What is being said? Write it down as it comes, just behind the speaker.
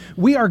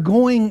We are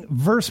going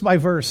verse by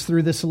verse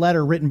through this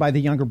letter written by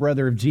the younger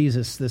brother of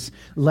Jesus, this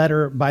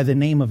letter by the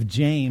name of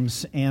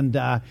James, and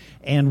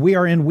we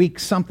are in week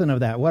something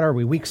of that. What are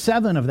we? Week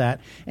 7 of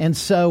that. And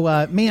so,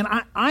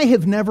 I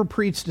have never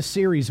preached a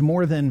series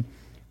more than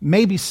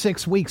maybe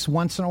 6 weeks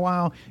once in a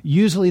while.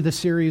 Usually the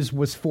series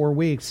was 4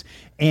 weeks.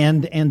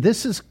 And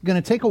this is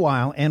going to take a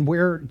while, and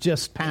we're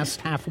just past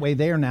halfway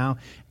there now.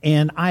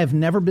 And I have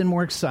never been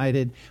more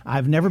excited.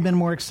 I've never been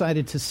more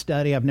excited to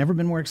study. I've never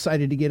been more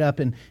excited to get up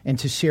and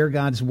to share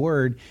God's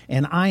Word.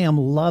 And I am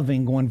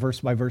loving going verse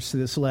by verse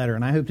through this letter,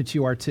 and I hope that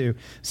you are too.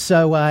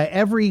 So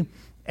every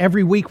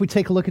week we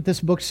take a look at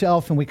this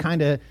bookshelf, and we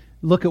kind of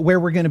look at where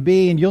we're going to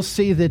be, and you'll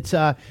see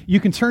that you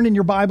can turn in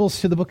your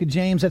Bibles to the book of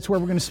James. That's where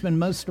we're going to spend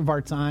most of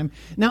our time.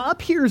 Now,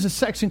 up here is a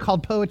section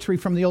called Poetry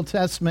from the Old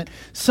Testament.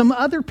 Some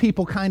other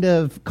people kind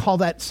of call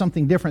that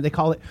something different. They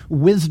call it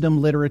wisdom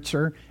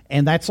literature,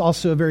 and that's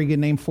also a very good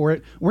name for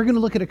it. We're going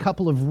to look at a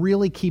couple of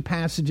really key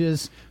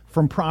passages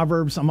from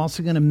Proverbs. I'm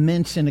also going to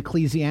mention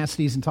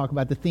Ecclesiastes and talk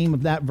about the theme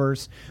of that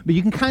verse, but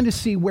you can kind of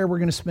see where we're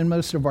going to spend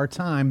most of our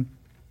time.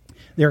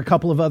 There are a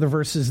couple of other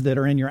verses that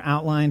are in your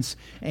outlines,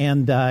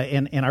 and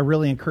I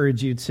really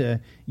encourage you to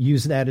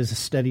use that as a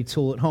study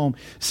tool at home.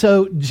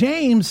 So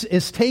James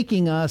is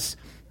taking us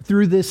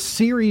through this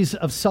series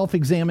of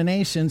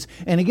self-examinations,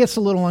 and it gets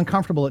a little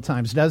uncomfortable at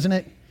times, doesn't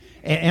it?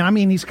 And I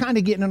mean, he's kind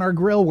of getting in our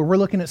grill where we're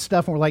looking at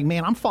stuff and we're like,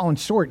 man, I'm falling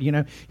short. You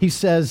know, he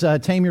says,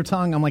 tame your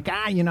tongue. I'm like,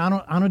 I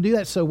don't do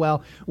that so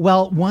well.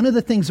 Well, one of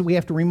the things that we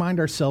have to remind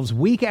ourselves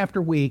week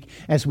after week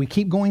as we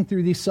keep going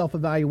through these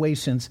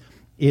self-evaluations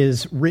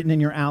is written in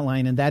your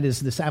outline, and that is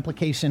this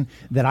application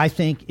that I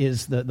think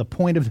is the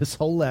point of this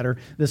whole letter,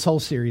 this whole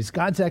series.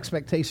 God's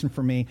expectation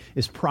for me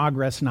is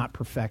progress, not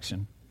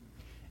perfection.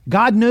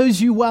 God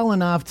knows you well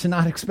enough to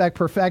not expect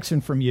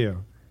perfection from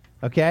you,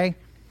 okay?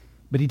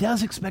 But He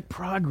does expect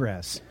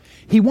progress.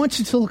 He wants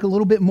you to look a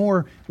little bit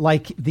more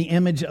like the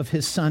image of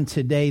His Son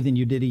today than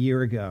you did a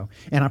year ago.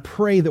 And I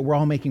pray that we're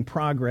all making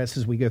progress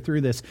as we go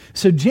through this.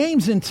 So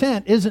James'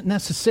 intent isn't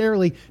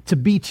necessarily to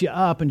beat you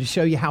up and to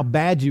show you how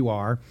bad you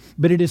are,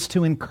 but it is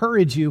to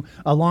encourage you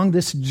along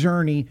this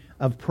journey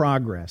of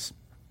progress.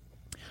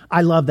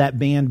 I love that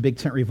band, Big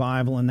Tent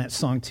Revival, and that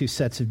song, Two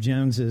Sets of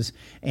Joneses.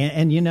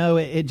 And you know,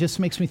 it just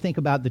makes me think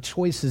about the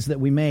choices that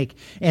we make.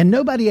 And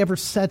nobody ever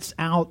sets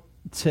out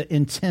to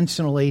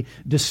intentionally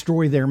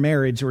destroy their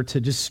marriage or to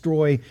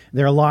destroy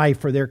their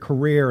life or their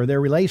career or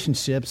their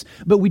relationships,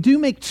 but we do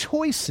make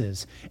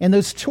choices, and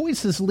those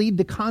choices lead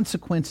to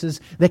consequences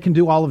that can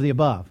do all of the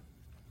above.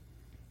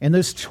 And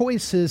those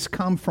choices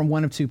come from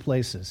one of two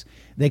places.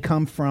 They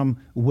come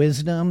from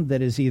wisdom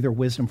that is either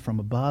wisdom from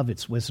above,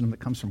 it's wisdom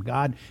that comes from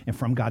God and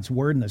from God's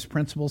Word and those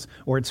principles,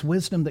 or it's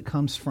wisdom that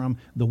comes from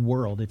the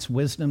world. It's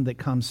wisdom that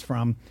comes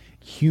from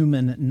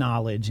human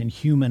knowledge and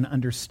human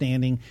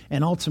understanding.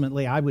 And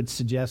ultimately, I would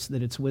suggest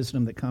that it's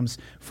wisdom that comes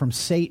from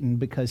Satan,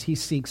 because he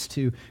seeks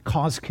to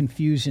cause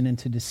confusion and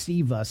to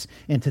deceive us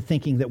into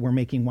thinking that we're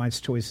making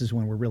wise choices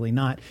when we're really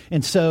not.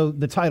 And so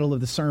the title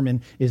of the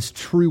sermon is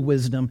True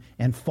Wisdom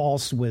and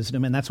False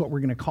Wisdom, and that's what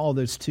we're going to call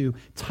those two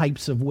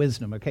types of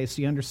wisdom. Okay,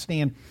 so you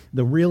understand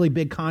the really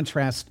big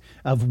contrast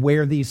of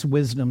where these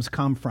wisdoms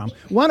come from.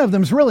 One of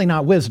them is really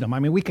not wisdom. I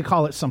mean, we could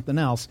call it something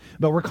else,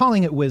 but we're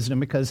calling it wisdom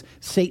because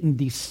Satan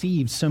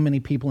deceives so many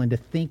people into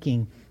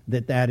thinking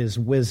that that is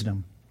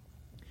wisdom.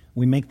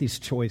 We make these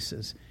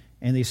choices,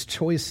 and these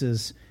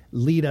choices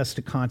lead us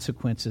to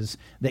consequences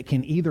that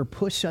can either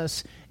push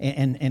us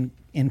and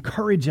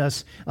encourage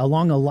us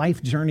along a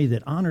life journey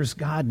that honors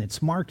God, and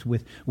it's marked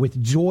with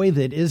joy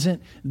that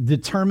isn't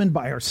determined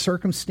by our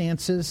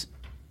circumstances,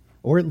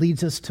 or it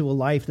leads us to a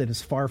life that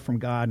is far from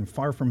God and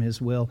far from His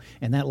will,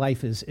 and that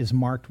life is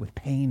marked with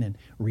pain and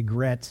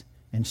regret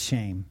and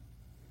shame.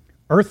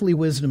 Earthly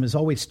wisdom is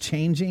always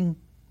changing.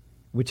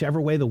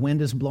 Whichever way the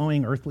wind is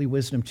blowing, earthly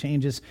wisdom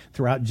changes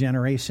throughout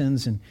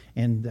generations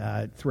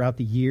and throughout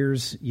the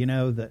years. You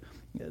know, the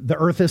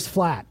earth is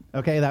flat.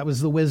 Okay, that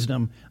was the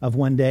wisdom of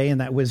one day, and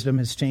that wisdom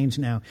has changed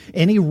now.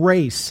 Any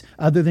race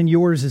other than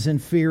yours is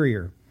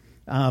inferior.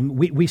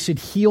 We should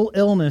heal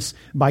illness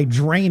by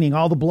draining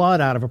all the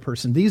blood out of a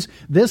person.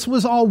 This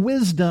was all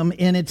wisdom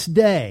in its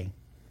day.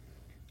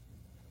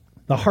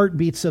 The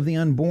heartbeats of the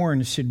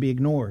unborn should be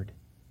ignored.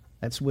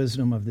 That's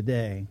wisdom of the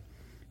day.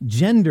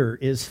 Gender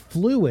is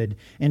fluid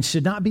and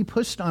should not be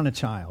pushed on a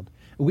child.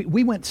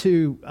 We went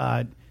to,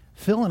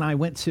 Phil and I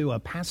went to a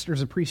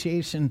pastor's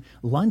appreciation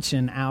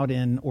luncheon out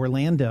in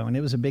Orlando, and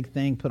it was a big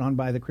thing put on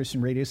by the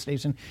Christian radio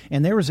station.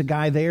 And there was a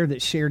guy there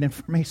that shared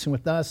information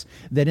with us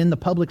that in the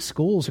public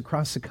schools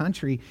across the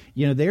country,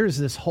 you know, there's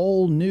this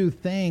whole new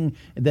thing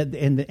that,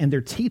 and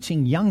they're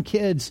teaching young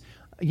kids,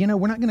 you know,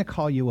 we're not going to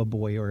call you a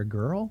boy or a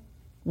girl.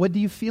 What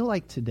do you feel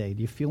like today?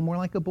 Do you feel more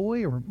like a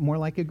boy or more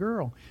like a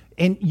girl?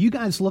 And you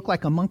guys look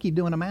like a monkey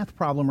doing a math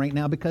problem right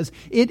now because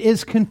it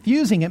is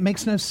confusing. It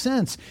makes no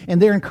sense.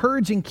 And they're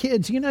encouraging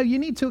kids, you know, you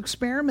need to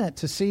experiment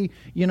to see,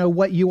 you know,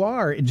 what you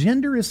are.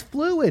 Gender is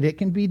fluid. It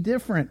can be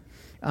different.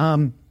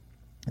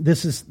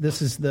 This is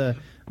the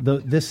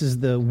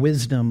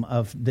wisdom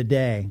of the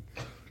day.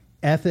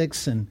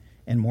 Ethics and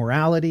and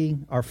morality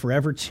are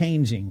forever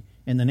changing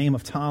in the name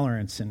of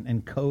tolerance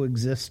and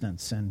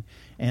coexistence. And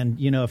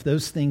if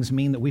those things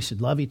mean that we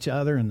should love each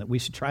other and that we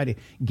should try to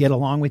get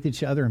along with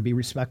each other and be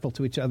respectful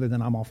to each other,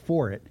 then I'm all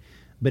for it.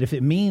 But if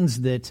it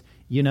means that,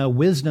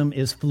 wisdom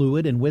is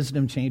fluid and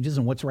wisdom changes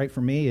and what's right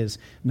for me is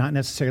not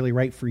necessarily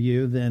right for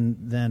you,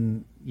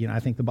 then I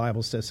think the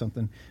Bible says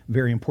something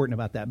very important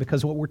about that.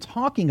 Because what we're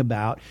talking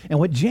about and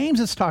what James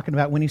is talking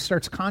about when he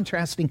starts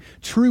contrasting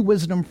true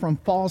wisdom from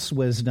false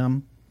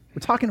wisdom, we're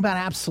talking about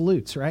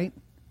absolutes, right?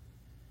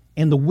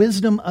 And the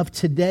wisdom of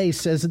today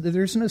says that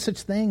there's no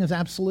such thing as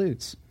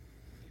absolutes.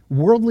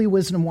 Worldly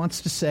wisdom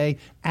wants to say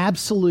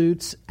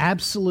absolute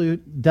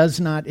does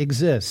not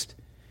exist.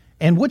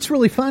 And what's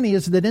really funny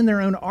is that in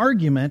their own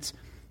arguments,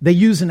 they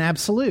use an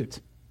absolute.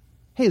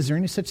 Hey, is there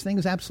any such thing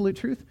as absolute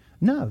truth?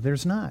 No,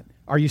 there's not.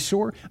 Are you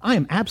sure? I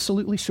am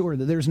absolutely sure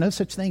that there's no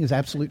such thing as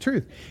absolute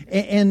truth.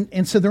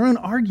 And so their own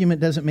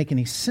argument doesn't make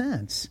any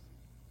sense.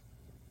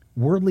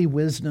 Worldly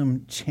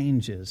wisdom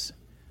changes.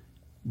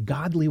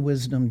 Godly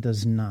wisdom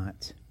does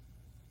not.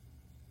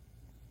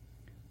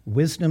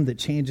 Wisdom that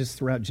changes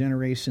throughout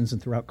generations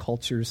and throughout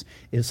cultures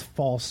is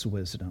false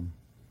wisdom.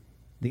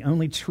 The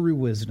only true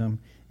wisdom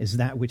is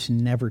that which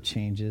never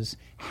changes,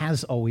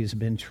 has always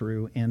been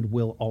true, and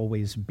will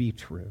always be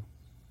true.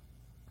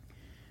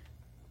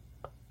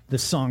 The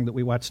song that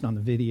we watched on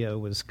the video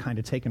was kind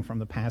of taken from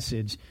the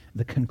passage,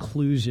 the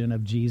conclusion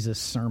of Jesus'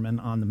 Sermon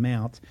on the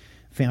Mount,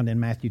 found in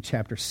Matthew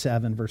chapter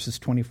 7, verses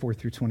 24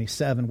 through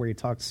 27, where he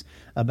talks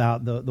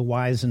about the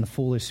wise and the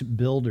foolish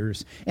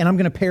builders. And I'm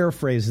going to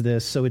paraphrase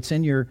this, so it's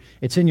in your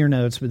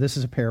notes, but this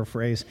is a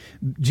paraphrase.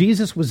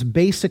 Jesus was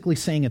basically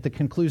saying at the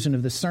conclusion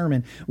of the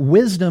sermon,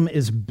 wisdom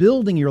is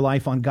building your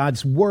life on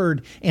God's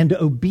word and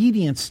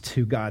obedience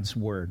to God's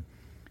word.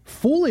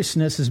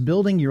 Foolishness is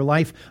building your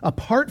life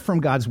apart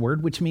from God's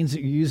word, which means that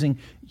you're using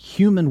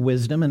human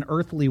wisdom and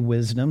earthly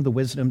wisdom, the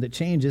wisdom that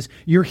changes.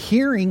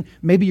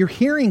 Maybe you're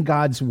hearing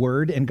God's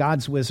word and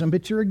God's wisdom,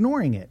 but you're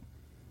ignoring it.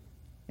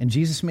 And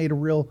Jesus made a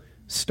real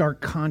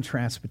stark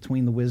contrast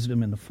between the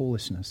wisdom and the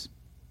foolishness.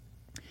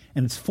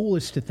 And it's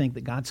foolish to think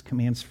that God's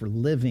commands for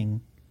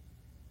living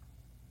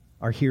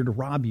are here to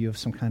rob you of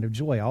some kind of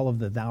joy. All of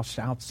the thou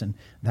shalt and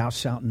thou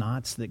shalt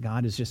nots that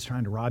God is just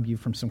trying to rob you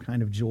from some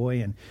kind of joy.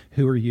 And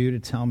who are you to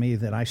tell me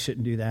that I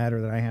shouldn't do that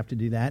or that I have to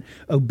do that?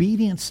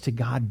 Obedience to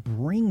God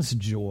brings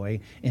joy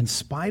in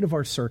spite of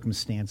our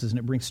circumstances, and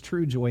it brings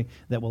true joy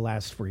that will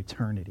last for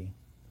eternity.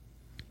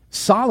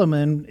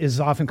 Solomon is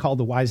often called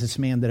the wisest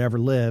man that ever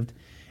lived.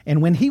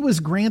 And when he was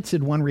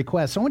granted one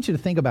request, I want you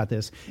to think about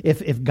this.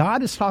 If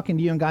God is talking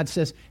to you and God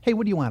says, hey,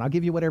 what do you want? I'll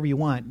give you whatever you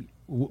want.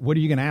 What are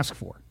you going to ask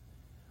for?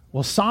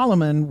 Well,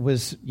 Solomon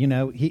was,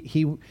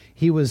 he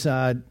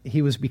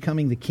was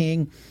becoming the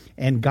king,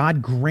 and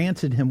God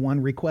granted him one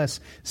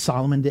request.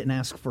 Solomon didn't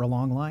ask for a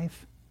long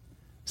life.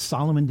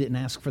 Solomon didn't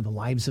ask for the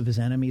lives of his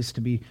enemies to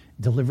be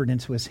delivered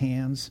into his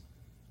hands.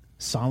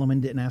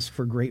 Solomon didn't ask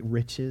for great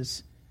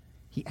riches.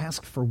 He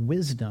asked for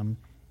wisdom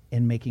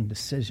in making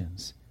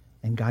decisions,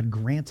 and God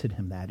granted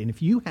him that. And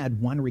if you had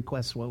one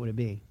request, what would it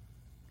be?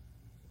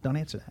 Don't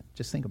answer that.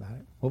 Just think about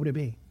it. What would it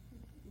be?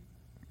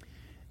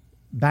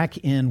 Back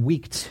in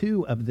week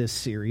 2 of this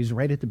series,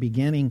 right at the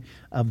beginning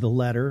of the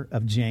letter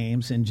of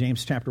James, in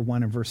James chapter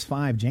 1 and verse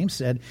 5, James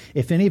said,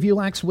 if any of you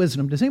lacks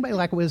wisdom, does anybody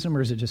lack wisdom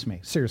or is it just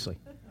me? Seriously.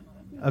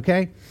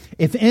 Okay?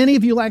 If any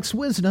of you lacks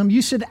wisdom,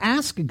 you should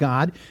ask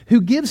God, who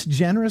gives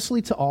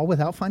generously to all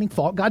without finding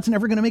fault. God's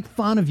never going to make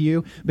fun of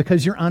you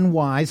because you're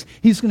unwise.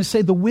 He's going to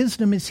say the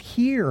wisdom is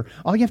here.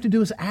 All you have to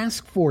do is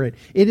ask for it.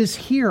 It is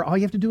here. All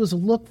you have to do is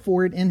look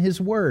for it in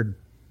His Word.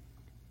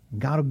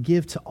 God will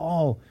give to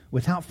all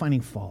without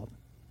finding fault.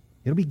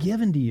 It'll be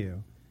given to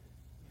you.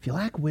 If you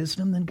lack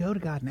wisdom, then go to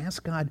God and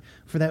ask God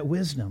for that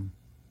wisdom.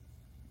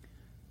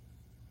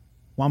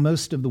 While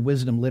most of the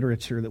wisdom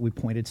literature that we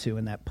pointed to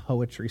in that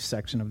poetry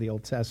section of the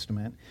Old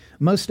Testament,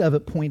 most of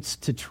it points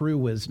to true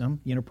wisdom.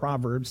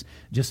 Proverbs,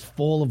 just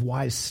full of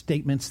wise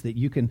statements that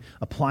you can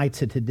apply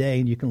to today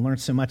and you can learn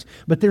so much.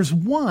 But there's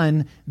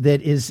one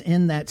that is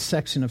in that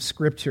section of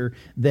Scripture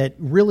that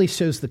really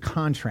shows the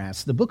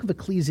contrast. The book of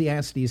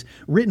Ecclesiastes,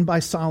 written by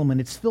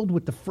Solomon, it's filled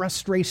with the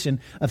frustration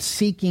of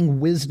seeking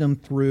wisdom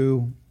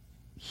through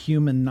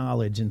human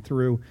knowledge and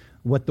through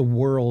what the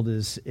world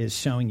is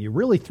showing you,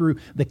 really through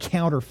the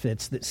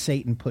counterfeits that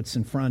Satan puts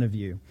in front of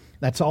you.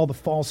 That's all the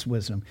false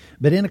wisdom.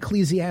 But in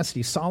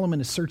Ecclesiastes, Solomon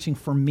is searching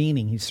for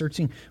meaning. He's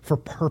searching for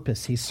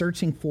purpose. He's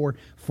searching for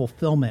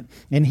fulfillment.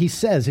 And he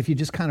says, if you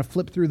just kind of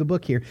flip through the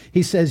book here,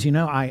 he says,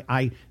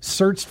 I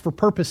searched for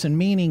purpose and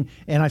meaning,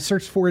 and I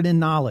searched for it in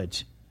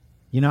knowledge.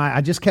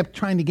 I just kept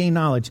trying to gain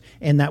knowledge,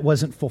 and that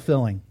wasn't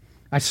fulfilling.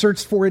 I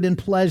searched for it in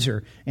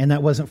pleasure, and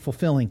that wasn't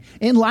fulfilling.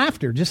 In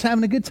laughter, just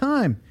having a good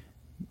time.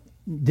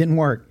 Didn't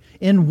work.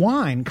 In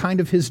wine, kind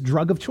of his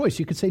drug of choice.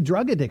 You could say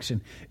drug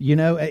addiction,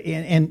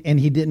 and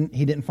he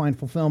didn't find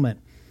fulfillment.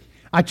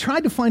 I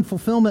tried to find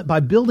fulfillment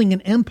by building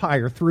an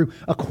empire through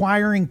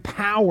acquiring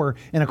power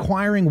and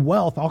acquiring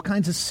wealth, all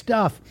kinds of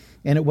stuff,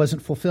 and it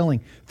wasn't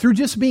fulfilling. Through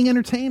just being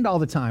entertained all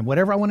the time,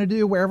 whatever I want to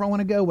do, wherever I want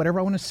to go, whatever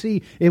I want to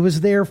see, it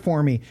was there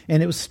for me,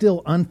 and it was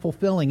still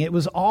unfulfilling. It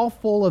was all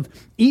full of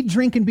eat,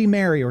 drink, and be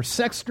merry, or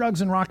sex,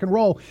 drugs, and rock and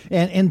roll,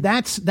 and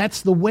that's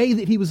the way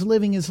that he was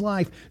living his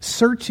life,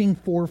 searching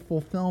for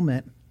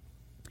fulfillment.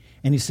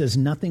 And he says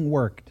nothing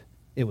worked.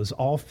 It was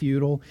all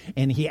futile.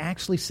 And he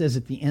actually says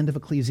at the end of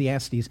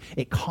Ecclesiastes,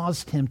 it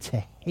caused him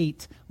to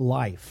hate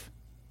life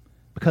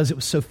because it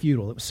was so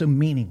futile. It was so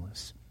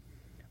meaningless.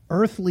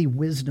 Earthly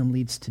wisdom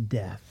leads to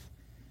death.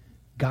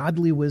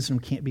 Godly wisdom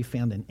can't be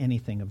found in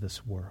anything of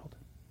this world.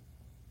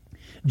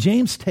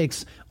 James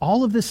takes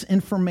all of this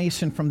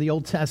information from the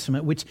Old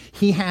Testament, which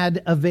he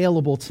had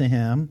available to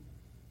him,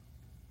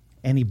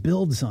 and he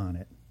builds on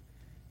it.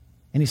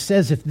 And he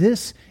says, if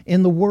this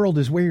in the world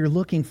is where you're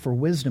looking for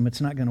wisdom, it's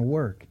not going to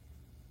work.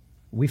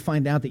 We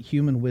find out that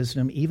human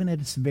wisdom, even at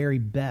its very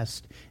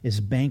best, is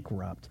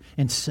bankrupt.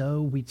 And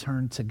so we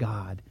turn to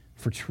God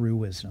for true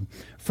wisdom.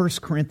 1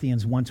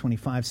 Corinthians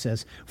 1:25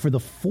 says, for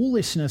the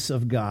foolishness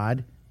of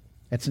God,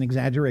 that's an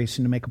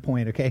exaggeration to make a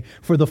point, okay?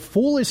 For the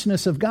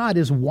foolishness of God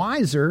is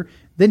wiser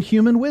than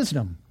human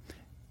wisdom.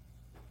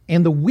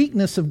 And the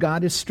weakness of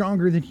God is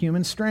stronger than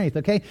human strength,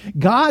 okay?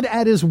 God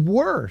at his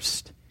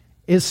worst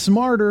is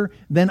smarter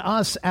than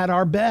us at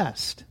our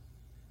best.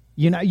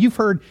 You know, you've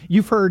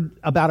heard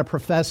about a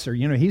professor.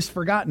 You know, he's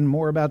forgotten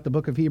more about the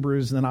book of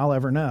Hebrews than I'll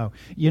ever know.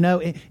 You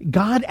know,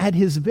 God at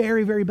his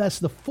very, very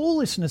best, the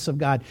foolishness of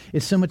God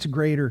is so much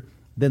greater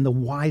than the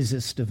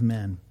wisest of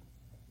men.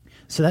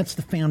 So that's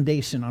the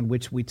foundation on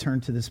which we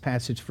turn to this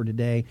passage for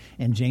today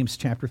in James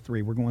chapter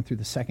 3. We're going through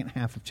the second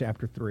half of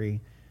chapter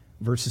 3,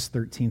 verses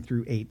 13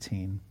 through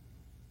 18.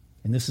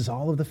 And this is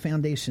all of the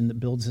foundation that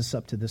builds us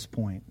up to this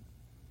point.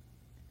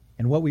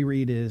 And what we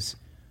read is,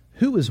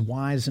 who is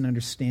wise and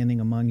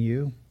understanding among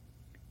you?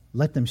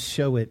 Let them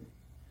show it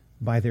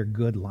by their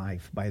good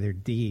life, by their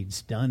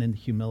deeds, done in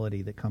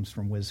humility that comes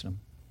from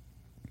wisdom.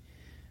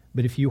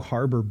 But if you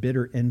harbor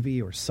bitter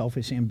envy or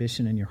selfish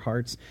ambition in your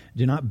hearts,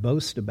 do not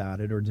boast about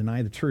it or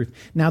deny the truth.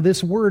 Now,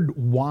 this word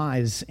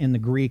wise in the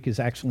Greek is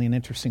actually an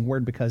interesting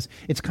word because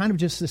it's kind of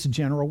just this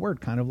general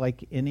word, kind of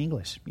like in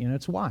English. You know,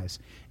 it's wise.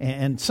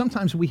 And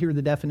sometimes we hear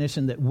the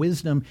definition that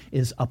wisdom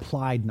is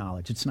applied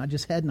knowledge. It's not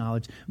just head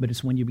knowledge, but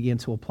it's when you begin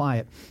to apply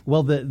it.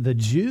 Well, the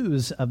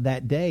Jews of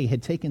that day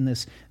had taken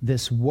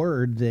this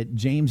word that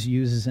James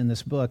uses in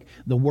this book,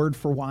 the word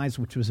for wise,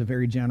 which was a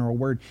very general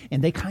word,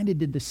 and they kind of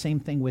did the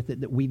same thing with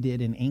it that we did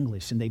in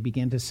English. And they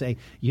began to say,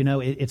 you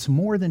know, it's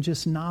more than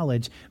just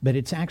knowledge, but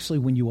it's actually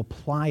when you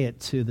apply it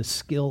to the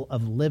skill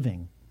of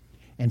living.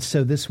 And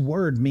so this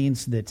word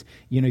means that,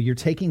 you know, you're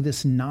taking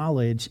this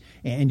knowledge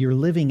and you're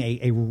living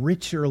a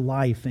richer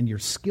life, and you're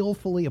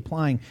skillfully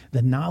applying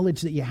the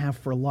knowledge that you have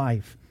for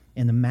life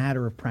in the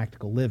matter of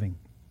practical living.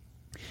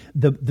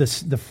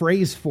 The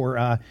phrase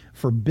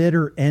for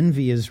bitter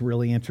envy is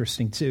really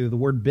interesting too. The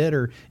word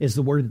bitter is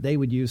the word that they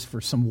would use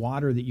for some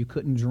water that you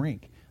couldn't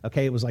drink.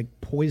 Okay, it was like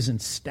poison,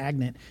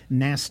 stagnant,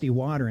 nasty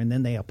water, and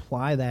then they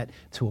apply that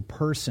to a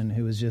person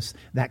who is just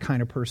that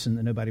kind of person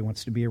that nobody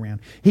wants to be around.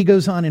 He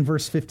goes on in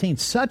verse 15,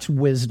 such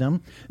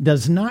wisdom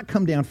does not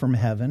come down from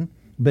heaven,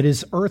 but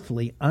is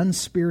earthly,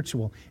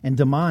 unspiritual, and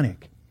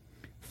demonic.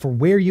 For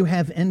where you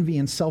have envy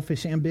and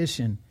selfish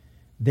ambition,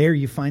 there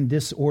you find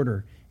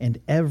disorder and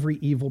every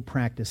evil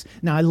practice.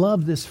 Now, I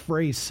love this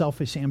phrase,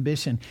 selfish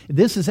ambition.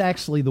 This is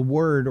actually the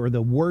word or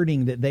the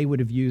wording that they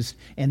would have used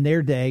in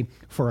their day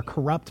for a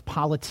corrupt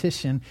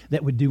politician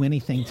that would do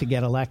anything to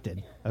get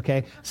elected.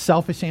 Okay?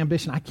 Selfish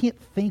ambition. I can't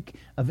think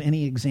of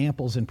any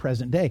examples in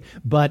present day,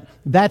 but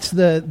that's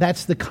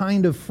the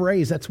kind of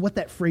phrase. That's what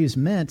that phrase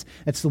meant.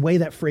 That's the way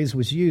that phrase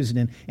was used.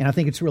 And I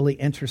think it's really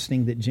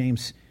interesting that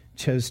James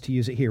chose to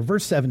use it here.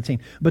 Verse 17,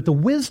 but the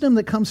wisdom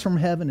that comes from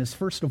heaven is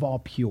first of all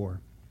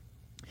pure,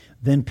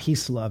 then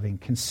peace-loving,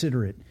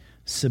 considerate,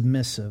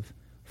 submissive,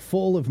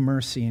 full of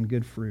mercy and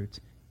good fruit,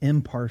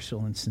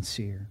 impartial and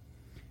sincere.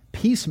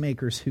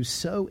 Peacemakers who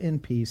sow in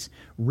peace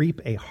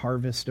reap a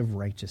harvest of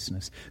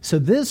righteousness. So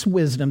this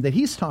wisdom that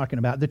he's talking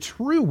about, the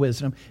true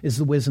wisdom, is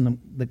the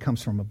wisdom that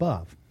comes from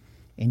above.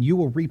 And you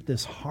will reap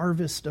this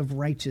harvest of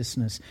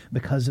righteousness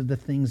because of the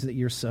things that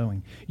you're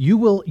sowing. You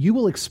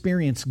will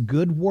experience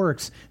good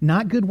works,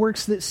 not good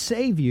works that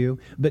save you,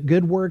 but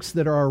good works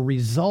that are a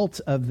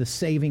result of the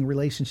saving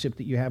relationship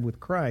that you have with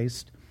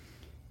Christ.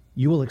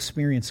 You will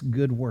experience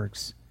good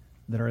works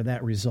that are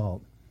that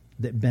result,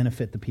 that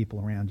benefit the people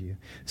around you.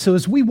 So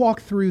as we walk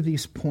through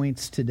these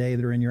points today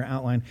that are in your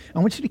outline, I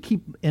want you to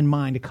keep in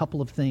mind a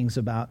couple of things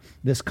about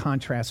this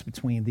contrast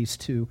between these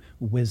two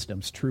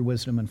wisdoms, true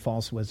wisdom and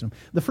false wisdom.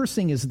 The first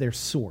thing is their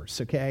source,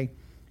 okay?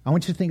 I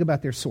want you to think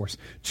about their source.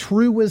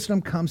 True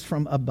wisdom comes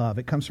from above.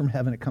 It comes from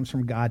heaven. It comes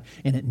from God,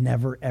 and it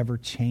never, ever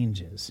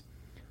changes.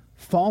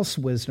 False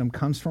wisdom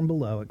comes from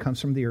below. It comes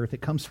from the earth.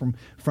 It comes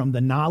from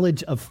the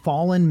knowledge of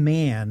fallen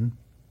man,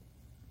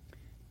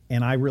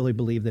 and I really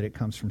believe that it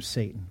comes from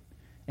Satan.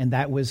 And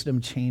that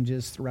wisdom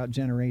changes throughout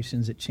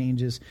generations. It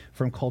changes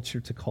from culture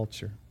to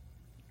culture.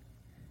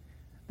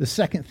 The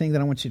second thing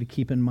that I want you to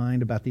keep in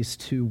mind about these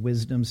two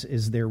wisdoms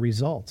is their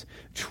result.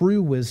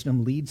 True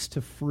wisdom leads to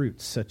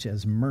fruits such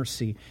as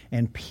mercy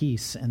and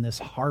peace and this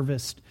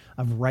harvest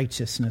of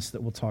righteousness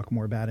that we'll talk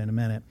more about in a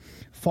minute.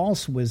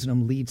 False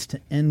wisdom leads to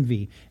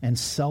envy and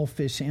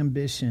selfish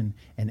ambition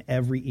and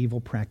every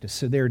evil practice.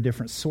 So there are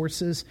different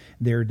sources,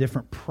 there are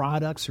different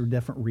products or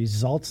different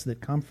results that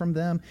come from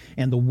them,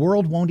 and the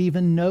world won't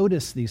even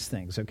notice these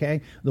things,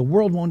 okay? The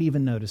world won't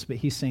even notice, but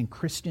he's saying,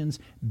 Christians,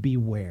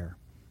 beware.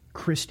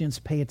 Christians,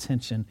 pay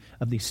attention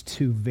of these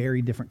two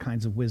very different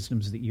kinds of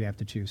wisdoms that you have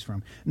to choose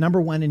from.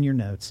 Number one in your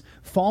notes,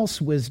 false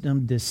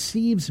wisdom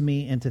deceives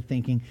me into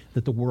thinking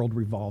that the world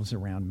revolves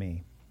around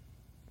me.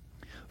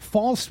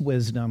 False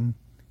wisdom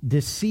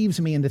deceives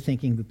me into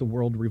thinking that the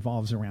world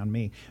revolves around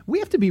me. We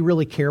have to be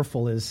really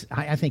careful, as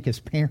I think as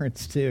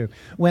parents too.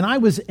 When I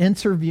was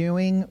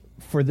interviewing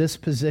for this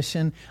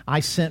position, I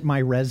sent my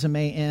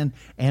resume in,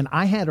 and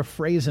I had a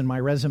phrase in my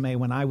resume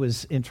when I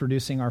was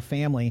introducing our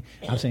family.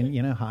 I was saying,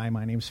 hi,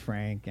 my name's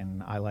Frank,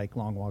 and I like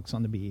long walks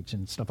on the beach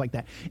and stuff like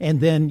that. And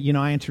then,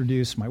 I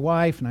introduced my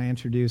wife, and I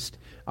introduced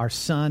our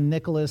son,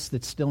 Nicholas,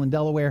 that's still in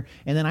Delaware.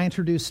 And then I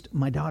introduced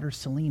my daughter,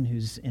 Celine,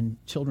 who's in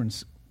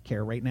children's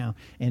care right now,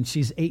 and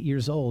she's 8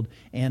 years old.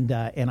 And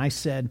I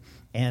said,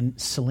 and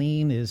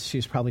Celine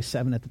she's probably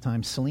 7 at the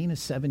time. Celine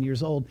is 7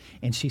 years old,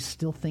 and she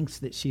still thinks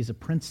that she's a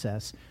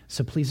princess,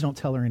 so please don't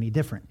tell her any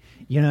different.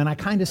 And I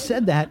kind of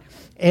said that.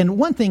 And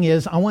one thing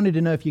is, I wanted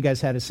to know if you guys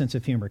had a sense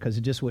of humor, because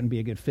it just wouldn't be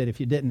a good fit if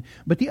you didn't.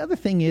 But the other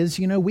thing is,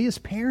 we as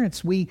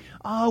parents, we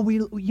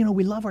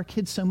love our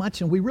kids so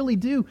much, and we really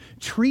do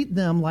treat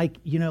them like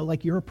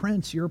you're a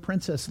prince, you're a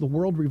princess. The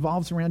world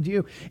revolves around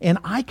you. And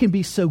I can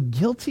be so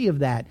guilty of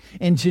that.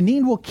 And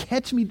Janine will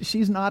catch me.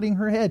 She's nodding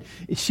her head.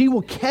 She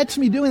will catch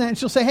me doing that, and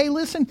she'll say, hey,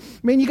 listen,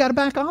 man, you got to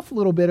back off a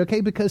little bit, okay?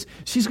 Because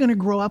she's going to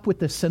grow up with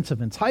this sense of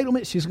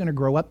entitlement. She's going to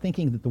grow up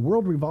thinking that the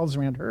world revolves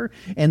around her.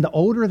 And the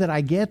older that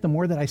I get, the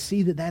more that I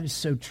see that is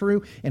so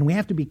true. And we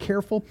have to be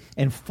careful.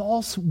 And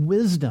false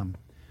wisdom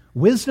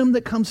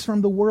that comes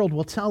from the world,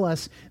 will tell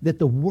us that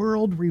the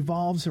world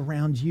revolves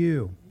around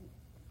you.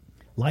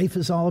 Life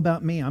is all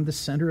about me. I'm the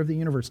center of the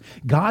universe.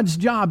 God's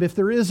job, if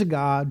there is a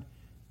God,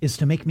 is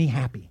to make me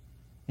happy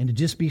and to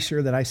just be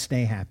sure that I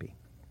stay happy.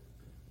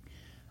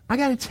 I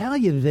got to tell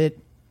you that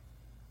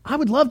I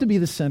would love to be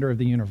the center of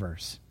the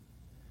universe.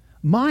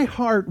 My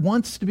heart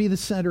wants to be the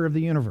center of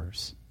the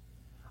universe.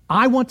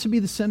 I want to be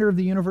the center of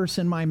the universe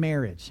in my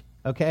marriage,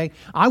 okay?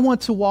 I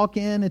want to walk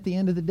in at the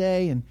end of the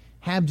day and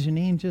have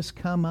Janine just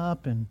come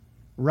up and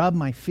rub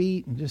my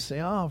feet and just say,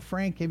 oh,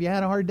 Frank, have you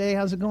had a hard day?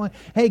 How's it going?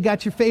 Hey,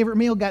 got your favorite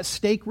meal? Got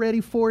steak ready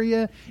for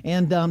you?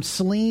 And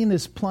Celine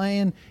is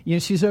playing.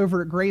 She's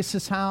over at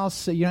Grace's house,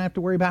 so you don't have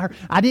to worry about her.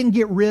 I didn't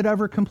get rid of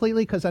her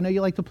completely because I know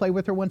you like to play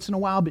with her once in a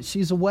while, but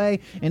she's away.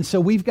 And so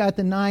we've got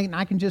the night, and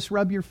I can just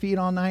rub your feet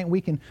all night, and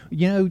we can,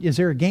 is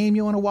there a game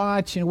you want to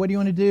watch? What do you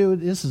want to do?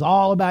 This is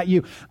all about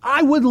you.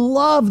 I would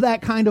love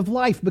that kind of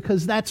life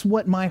because that's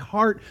what my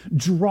heart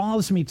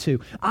draws me to.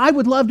 I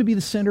would love to be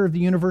the center of the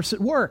universe at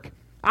work.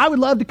 I would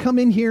love to come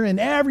in here and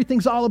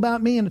everything's all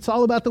about me and it's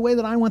all about the way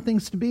that I want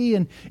things to be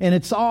and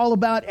it's all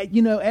about,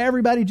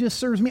 everybody just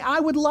serves me. I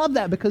would love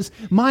that because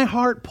my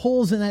heart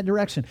pulls in that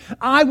direction.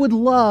 I would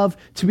love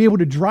to be able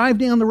to drive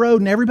down the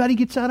road and everybody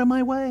gets out of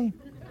my way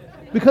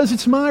because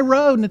it's my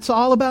road and it's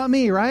all about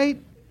me,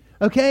 right?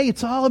 Okay,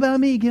 it's all about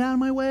me. Get out of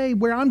my way.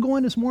 Where I'm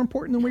going is more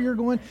important than where you're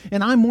going,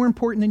 and I'm more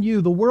important than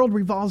you. The world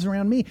revolves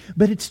around me,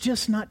 but it's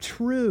just not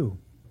true.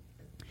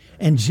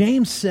 And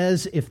James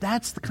says, if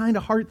that's the kind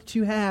of heart that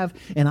you have,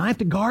 and I have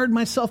to guard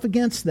myself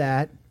against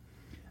that,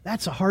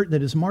 that's a heart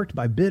that is marked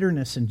by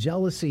bitterness and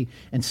jealousy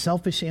and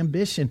selfish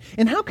ambition.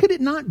 And how could it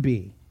not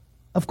be?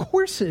 Of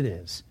course it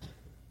is.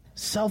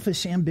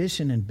 Selfish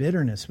ambition and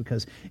bitterness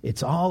because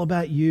it's all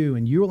about you,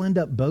 and you'll end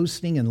up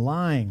boasting and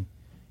lying.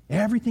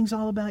 Everything's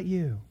all about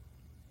you.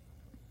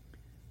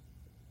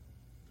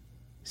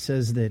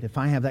 Says that if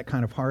I have that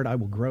kind of heart, I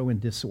will grow in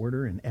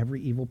disorder and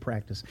every evil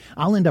practice.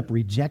 I'll end up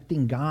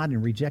rejecting God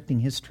and rejecting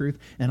His truth,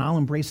 and I'll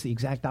embrace the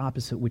exact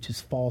opposite, which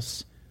is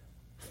false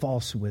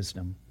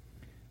wisdom.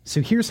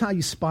 So here's how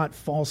you spot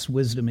false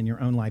wisdom in your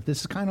own life.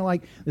 This is kind of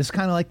like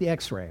the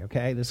X-ray,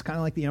 okay? This is kind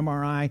of like the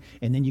MRI,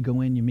 and then you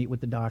go in, you meet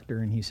with the doctor,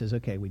 and he says,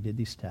 okay, we did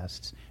these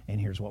tests,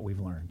 and here's what we've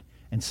learned.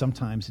 And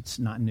sometimes it's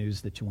not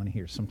news that you want to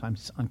hear. Sometimes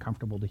it's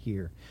uncomfortable to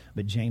hear.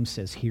 But James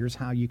says, here's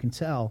how you can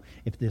tell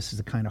if this is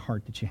the kind of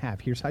heart that you have.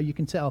 Here's how you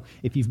can tell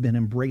if you've been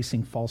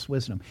embracing false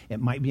wisdom. It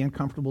might be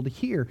uncomfortable to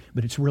hear,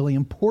 but it's really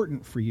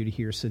important for you to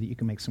hear so that you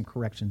can make some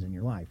corrections in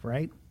your life,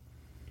 right?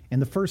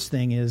 And the first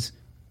thing is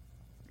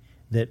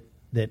that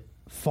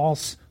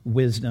false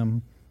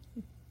wisdom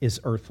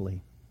is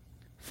earthly.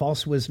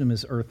 False wisdom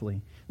is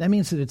earthly. That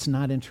means that it's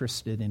not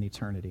interested in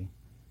eternity.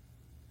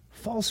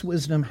 False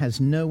wisdom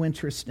has no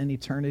interest in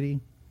eternity.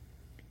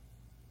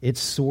 Its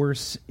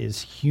source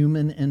is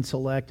human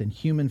intellect and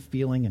human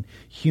feeling and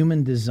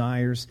human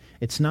desires.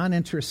 It's not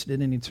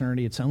interested in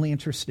eternity. It's only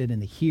interested in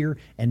the here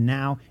and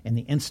now and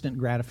the instant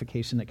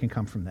gratification that can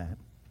come from that.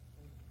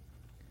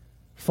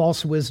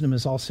 False wisdom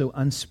is also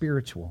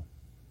unspiritual.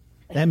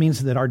 That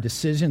means that our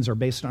decisions are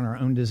based on our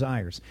own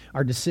desires.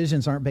 Our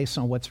decisions aren't based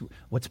on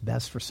what's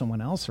best for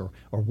someone else or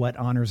what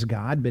honors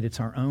God, but it's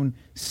our own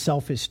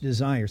selfish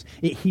desires.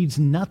 It heeds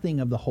nothing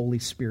of the Holy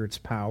Spirit's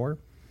power.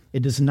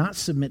 It does not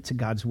submit to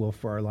God's will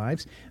for our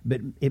lives, but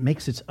it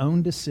makes its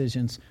own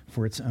decisions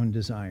for its own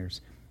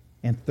desires.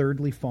 And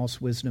thirdly,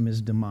 false wisdom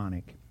is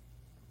demonic.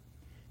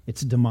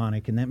 It's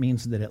demonic, and that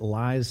means that it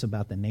lies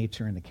about the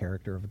nature and the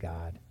character of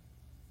God.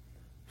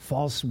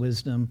 False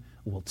wisdom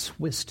will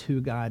twist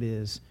who God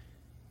is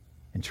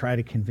and try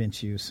to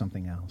convince you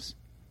something else.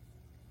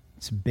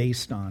 It's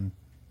based on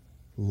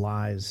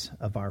lies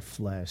of our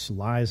flesh,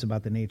 lies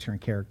about the nature and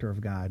character of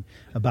God,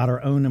 about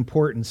our own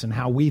importance and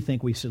how we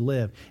think we should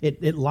live.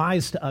 It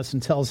lies to us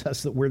and tells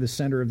us that we're the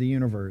center of the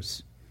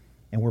universe.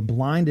 And we're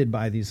blinded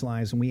by these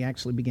lies, and we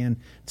actually begin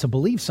to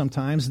believe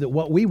sometimes that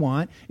what we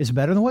want is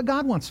better than what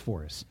God wants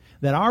for us,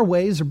 that our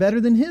ways are better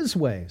than His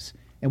ways.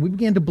 And we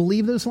begin to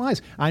believe those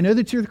lies. I know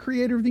that you're the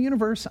creator of the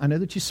universe. I know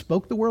that you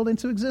spoke the world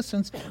into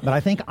existence, but I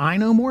think I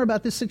know more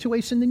about this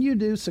situation than you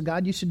do, so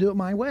God, you should do it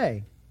my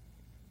way.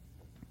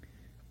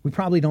 We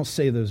probably don't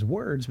say those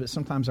words, but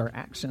sometimes our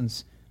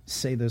actions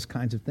say those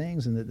kinds of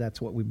things, and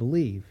that's what we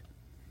believe.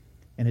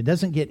 And it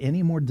doesn't get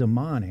any more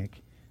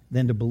demonic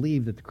than to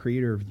believe that the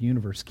creator of the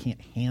universe can't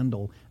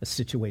handle a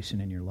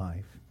situation in your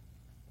life.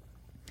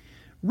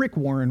 Rick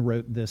Warren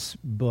wrote this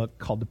book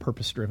called The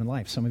Purpose-Driven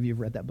Life. Some of you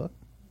have read that book?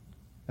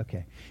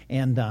 Okay.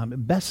 And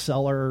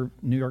bestseller,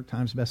 New York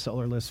Times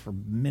bestseller list for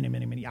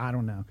many, I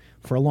don't know,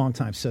 for a long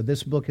time. So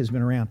this book has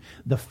been around.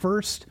 The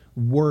first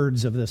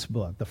words of this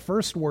book, the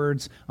first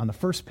words on the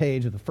first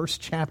page of the first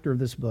chapter of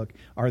this book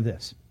are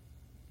this: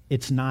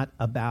 it's not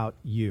about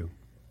you.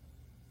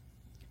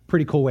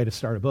 Pretty cool way to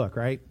start a book,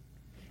 right?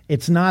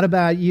 It's not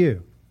about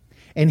you.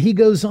 And he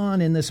goes on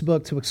in this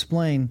book to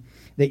explain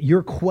that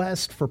your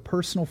quest for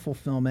personal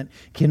fulfillment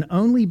can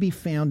only be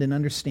found in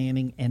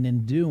understanding and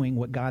in doing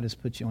what God has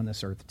put you on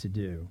this earth to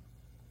do.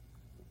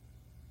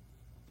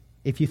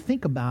 If you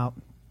think about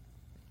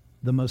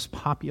the most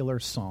popular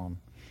psalm,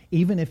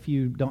 even if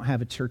you don't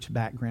have a church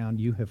background,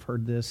 you have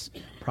heard this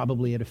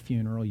probably at a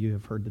funeral. You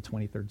have heard the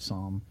 23rd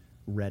Psalm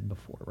read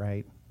before,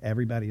 right?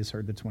 Everybody has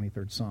heard the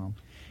 23rd Psalm.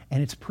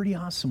 And it's pretty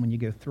awesome when you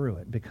go through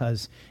it,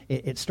 because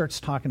it starts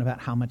talking about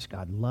how much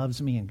God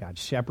loves me and God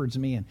shepherds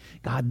me, and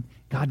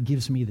God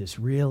gives me this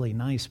really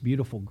nice,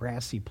 beautiful,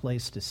 grassy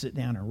place to sit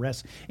down and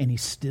rest, and He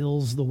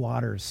stills the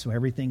waters so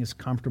everything is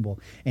comfortable,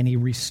 and He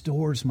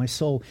restores my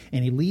soul,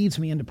 and He leads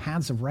me into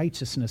paths of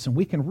righteousness. And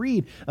we can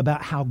read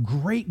about how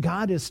great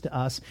God is to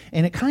us,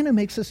 and it kind of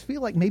makes us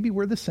feel like maybe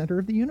we're the center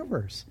of the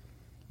universe.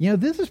 You know,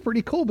 this is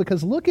pretty cool,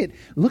 because look at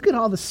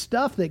all the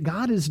stuff that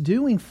God is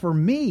doing for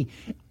me.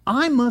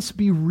 I must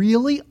be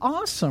really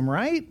awesome,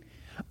 right?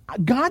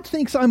 God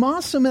thinks I'm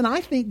awesome, and I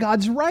think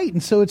God's right.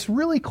 And so it's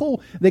really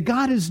cool that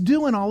God is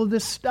doing all of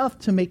this stuff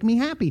to make me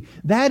happy.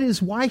 That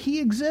is why He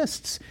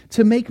exists,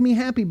 to make me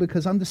happy,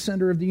 because I'm the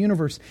center of the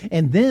universe.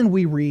 And then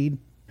we read,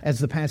 as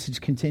the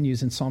passage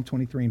continues in Psalm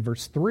 23 and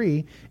verse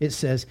 3, it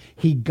says,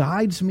 He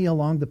guides me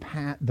along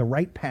the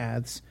right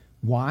paths.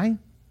 Why?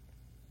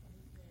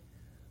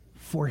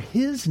 For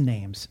His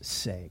name's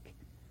sake.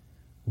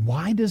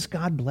 Why does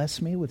God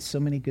bless me with so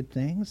many good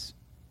things?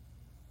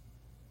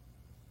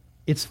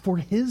 It's for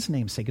His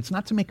name's sake. It's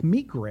not to make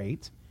me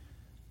great.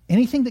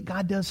 Anything that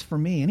God does for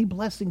me, any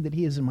blessing that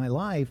He is in my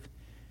life,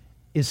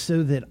 is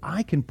so that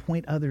I can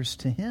point others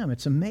to Him.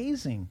 It's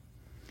amazing.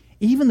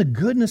 Even the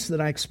goodness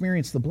that I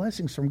experience, the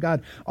blessings from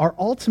God, are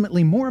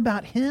ultimately more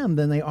about Him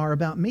than they are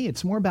about me.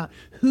 It's more about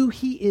who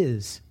He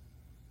is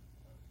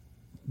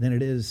than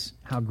it is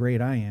how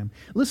great I am.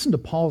 Listen to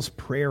Paul's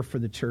prayer for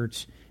the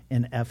church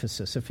in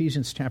Ephesus.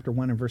 Ephesians chapter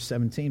 1 and verse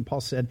 17,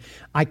 Paul said,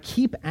 I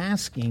keep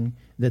asking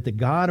that the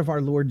God of our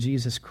Lord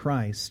Jesus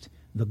Christ,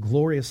 the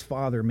glorious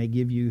Father, may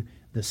give you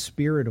the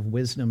spirit of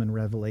wisdom and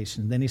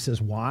revelation. Then he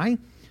says, why?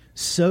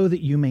 So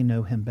that you may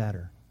know Him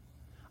better.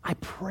 I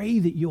pray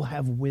that you'll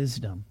have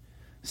wisdom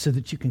so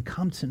that you can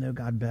come to know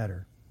God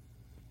better.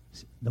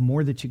 The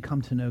more that you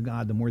come to know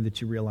God, the more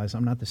that you realize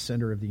I'm not the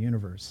center of the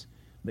universe,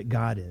 but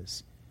God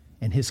is.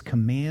 And His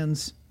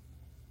commands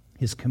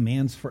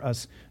for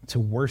us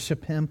to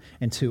worship Him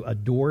and to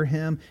adore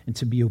Him and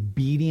to be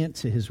obedient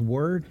to His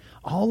word,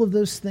 all of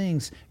those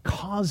things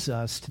cause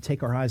us to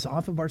take our eyes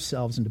off of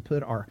ourselves and to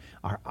put our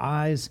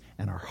eyes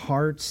and our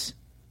hearts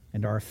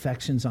and our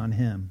affections on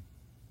Him.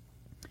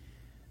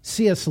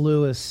 C.S.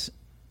 Lewis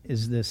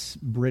is this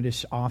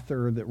British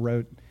author that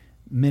wrote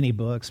many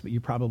books, but you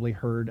probably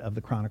heard of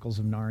the Chronicles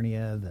of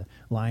Narnia, the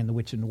Lion, the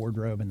Witch, and the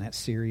Wardrobe, and that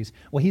series.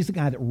 Well, he's the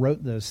guy that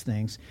wrote those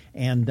things,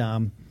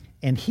 and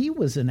And he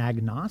was an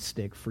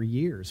agnostic for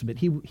years, but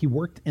he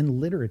worked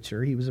in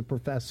literature. He was a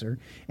professor,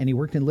 and he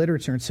worked in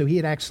literature, and so he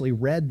had actually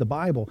read the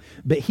Bible.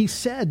 But he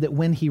said that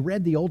when he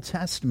read the Old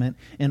Testament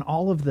and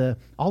all of the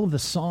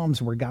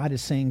Psalms where God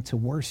is saying to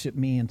worship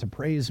me and to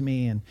praise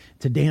me and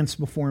to dance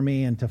before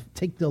me and to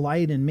take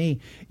delight in me,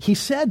 he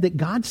said that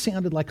God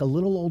sounded like a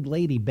little old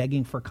lady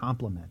begging for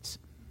compliments.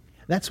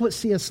 That's what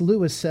C.S.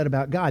 Lewis said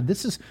about God.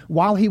 This is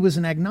while he was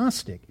an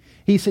agnostic.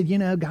 He said,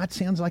 God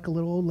sounds like a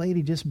little old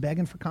lady just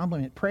begging for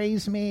compliment.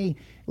 Praise me,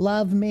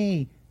 love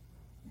me.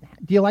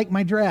 Do you like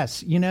my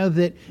dress?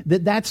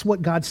 That's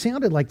what God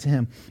sounded like to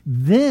him.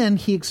 Then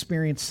he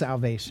experienced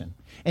salvation.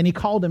 And he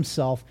called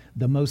himself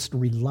the most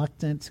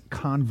reluctant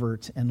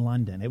convert in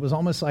London. It was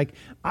almost like,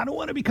 I don't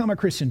want to become a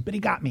Christian, but he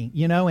got me,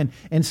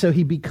 And so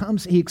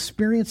he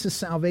experiences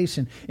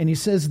salvation. And he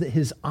says that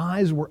his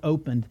eyes were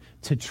opened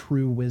to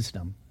true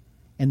wisdom.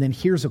 And then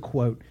here's a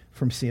quote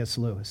from C.S.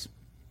 Lewis.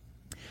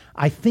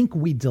 I think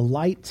we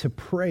delight to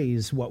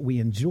praise what we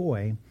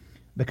enjoy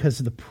because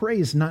the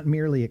praise not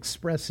merely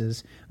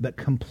expresses, but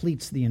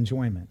completes the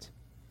enjoyment.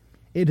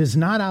 It is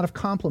not out of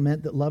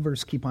compliment that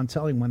lovers keep on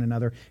telling one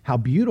another how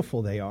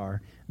beautiful they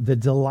are. The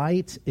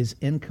delight is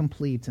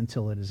incomplete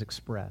until it is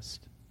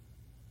expressed.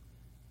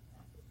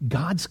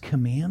 God's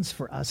commands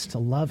for us to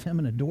love him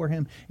and adore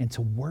him and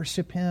to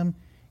worship him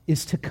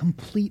is to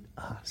complete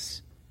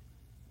us.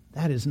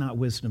 That is not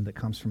wisdom that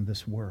comes from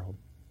this world.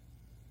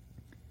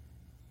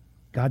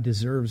 God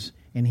deserves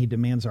and he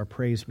demands our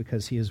praise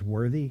because he is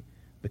worthy,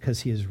 because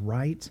he is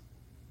right,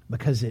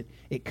 because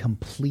it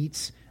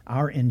completes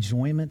our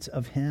enjoyment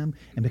of him,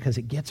 and because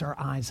it gets our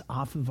eyes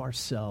off of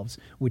ourselves,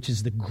 which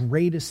is the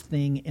greatest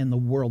thing in the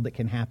world that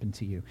can happen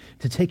to you.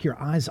 To take your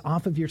eyes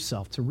off of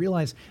yourself, to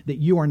realize that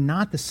you are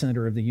not the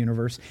center of the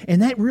universe,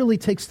 and that really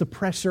takes the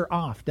pressure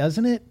off,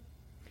 doesn't it?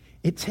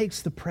 It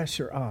takes the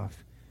pressure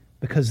off.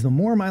 Because the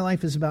more my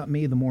life is about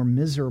me, the more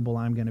miserable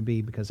I'm going to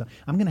be, because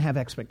I'm going to have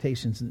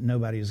expectations that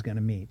nobody is going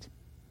to meet.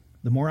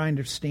 The more I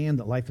understand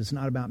that life is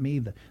not about me,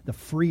 the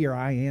freer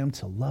I am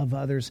to love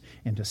others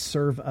and to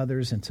serve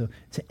others and to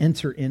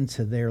enter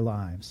into their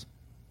lives.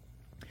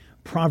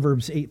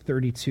 Proverbs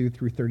 8:32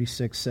 through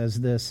 36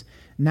 says this,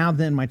 Now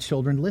then, my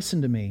children,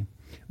 listen to me.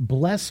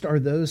 Blessed are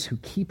those who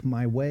keep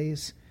my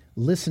ways.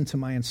 Listen to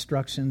my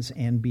instructions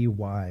and be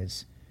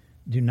wise.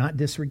 Do not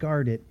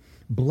disregard it.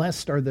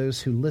 Blessed are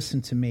those who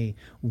listen to me,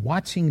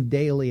 watching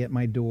daily at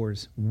my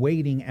doors,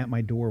 waiting at my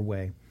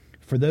doorway.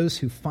 For those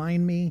who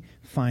find me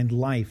find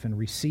life and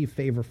receive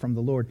favor from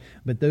the Lord.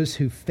 But those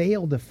who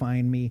fail to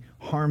find me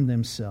harm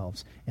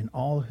themselves, and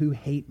all who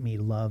hate me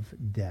love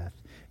death.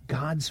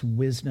 God's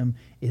wisdom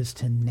is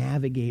to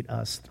navigate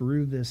us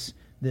through this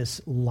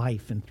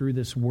life and through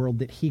this world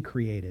that he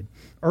created.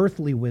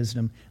 Earthly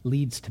wisdom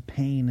leads to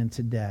pain and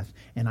to death,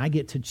 and I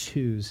get to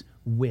choose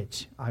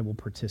which I will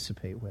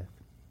participate with.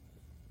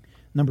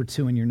 Number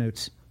 2 in your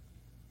notes,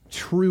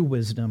 true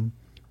wisdom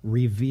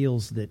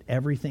reveals that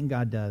everything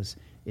God does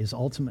is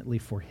ultimately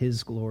for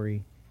his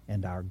glory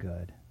and our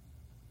good.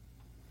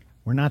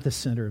 We're not the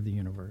center of the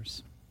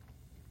universe.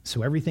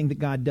 So everything that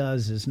God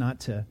does is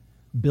not to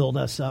build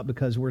us up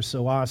because we're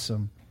so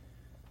awesome.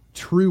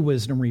 True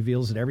wisdom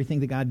reveals that everything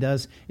that God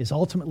does is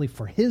ultimately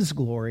for his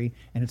glory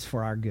and it's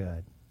for our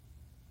good.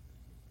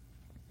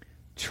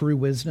 True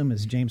wisdom,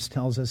 as James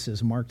tells us,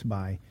 is marked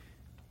by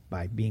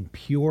being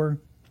pure,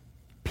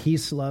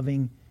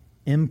 peace-loving,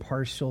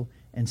 impartial,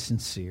 and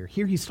sincere.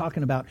 Here he's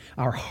talking about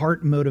our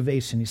heart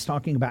motivation. He's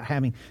talking about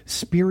having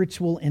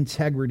spiritual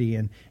integrity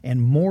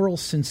and moral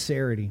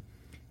sincerity.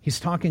 He's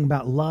talking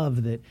about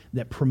love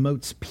that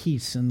promotes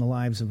peace in the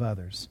lives of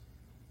others.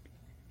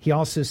 He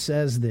also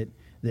says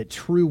that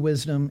true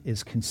wisdom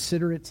is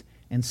considerate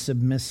and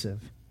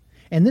submissive.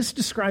 And this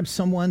describes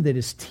someone that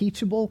is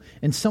teachable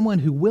and someone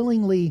who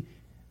willingly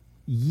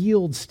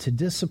yields to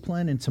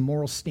discipline and to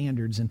moral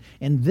standards.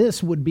 And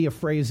this would be a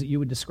phrase that you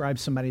would describe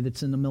somebody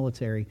that's in the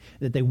military,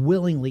 that they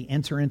willingly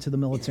enter into the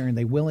military and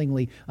they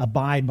willingly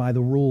abide by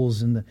the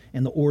rules and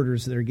the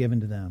orders that are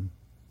given to them.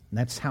 And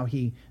that's how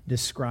he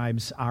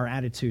describes our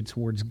attitude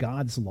towards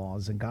God's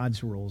laws and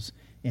God's rules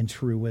in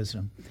true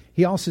wisdom.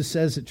 He also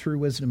says that true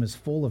wisdom is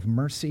full of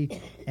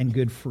mercy and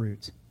good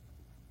fruit.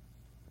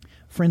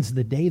 Friends,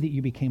 the day that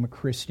you became a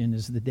Christian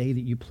is the day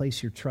that you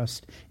place your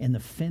trust in the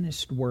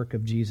finished work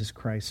of Jesus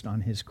Christ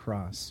on his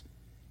cross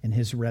and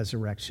his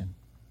resurrection.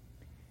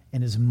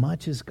 And as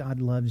much as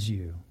God loves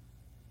you,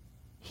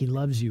 he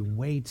loves you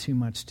way too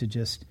much to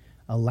just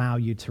allow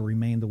you to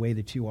remain the way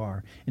that you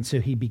are. And so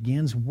he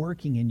begins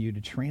working in you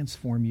to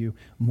transform you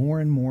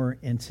more and more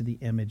into the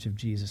image of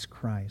Jesus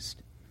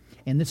Christ.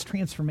 And this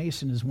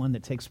transformation is one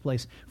that takes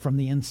place from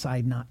the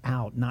inside not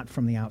out, not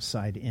from the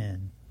outside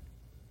in.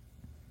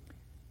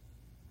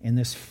 And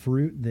this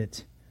fruit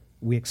that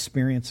we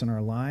experience in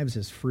our lives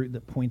is fruit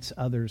that points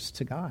others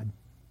to God.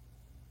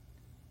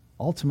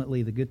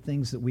 Ultimately, the good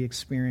things that we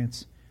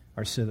experience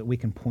are so that we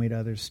can point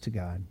others to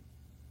God.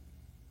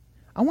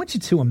 I want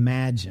you to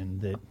imagine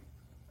that,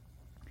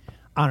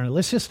 I don't know,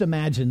 let's just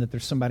imagine that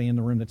there's somebody in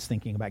the room that's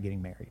thinking about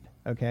getting married.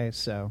 Okay,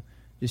 so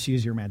Just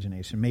use your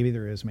imagination. Maybe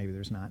there is, maybe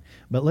there's not.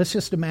 But let's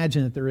just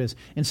imagine that there is.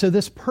 And so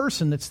this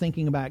person that's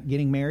thinking about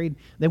getting married,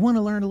 they want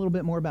to learn a little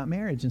bit more about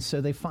marriage. And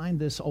so they find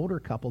this older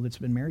couple that's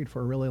been married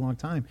for a really long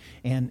time.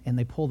 And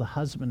they pull the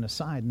husband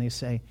aside and they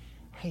say,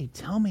 hey,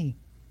 tell me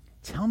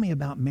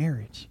about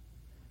marriage.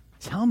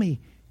 Tell me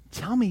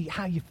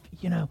how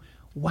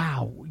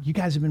wow, you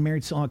guys have been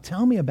married so long.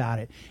 Tell me about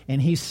it.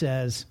 And he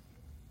says,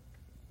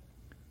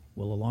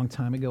 well, a long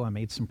time ago, I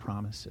made some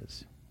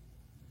promises.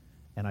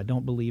 And I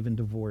don't believe in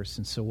divorce.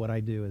 And so what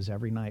I do is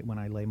every night when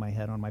I lay my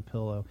head on my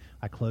pillow,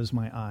 I close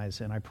my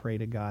eyes and I pray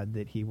to God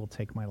that he will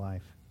take my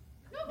life.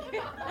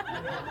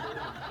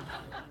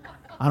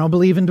 I don't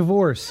believe in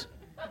divorce.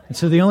 And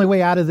so the only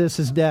way out of this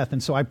is death.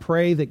 And so I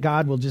pray that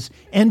God will just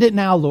end it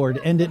now, Lord,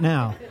 end it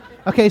now.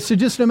 Okay, so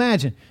just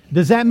imagine.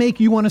 Does that make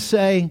you want to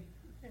say,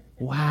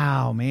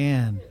 wow,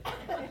 man,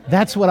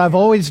 that's what I've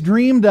always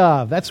dreamed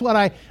of. That's what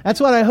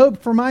I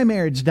hope for my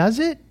marriage. Does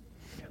it?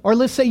 Or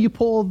let's say you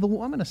pull the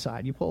woman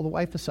aside, you pull the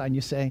wife aside and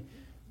you say,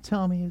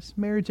 tell me, is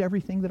marriage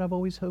everything that I've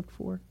always hoped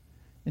for?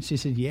 And she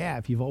said, yeah,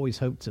 if you've always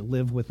hoped to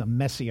live with a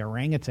messy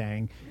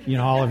orangutan,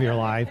 all of your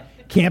life,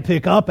 can't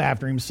pick up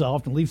after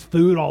himself and leaves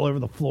food all over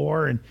the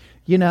floor. And,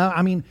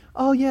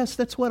 oh yes,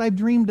 that's what I've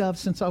dreamed of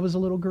since I was a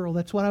little girl.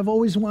 That's what I've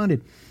always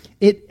wanted.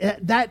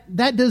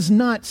 That does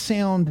not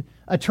sound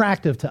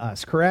attractive to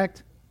us,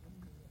 correct?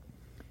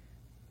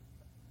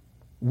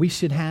 We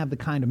should have the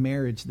kind of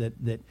marriage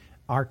that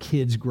our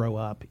kids grow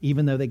up,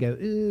 even though they go,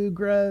 ooh,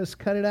 gross,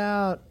 cut it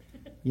out,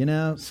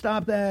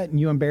 stop that, and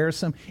you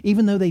embarrass them.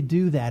 Even though they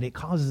do that, it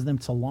causes them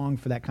to long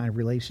for that kind of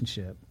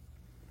relationship.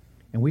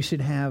 And we should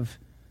have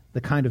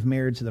the kind of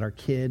marriage that our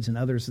kids and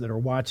others that are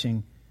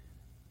watching,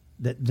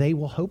 that they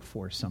will hope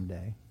for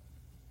someday.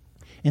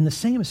 And the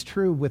same is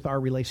true with our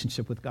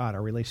relationship with God,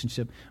 our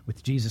relationship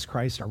with Jesus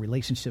Christ, our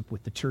relationship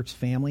with the church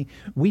family.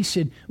 We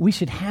should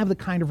have the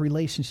kind of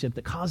relationship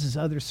that causes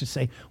others to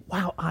say,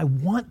 wow, I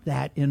want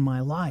that in my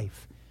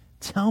life.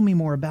 Tell me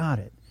more about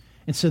it.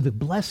 And so the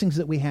blessings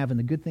that we have and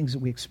the good things that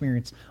we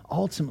experience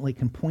ultimately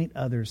can point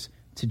others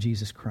to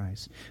Jesus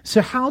Christ.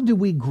 So how do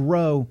we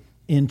grow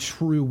in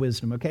true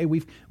wisdom? Okay,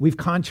 we've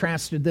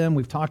contrasted them.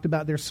 We've talked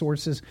about their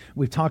sources.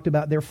 We've talked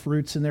about their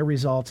fruits and their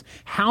results.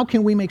 How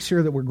can we make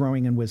sure that we're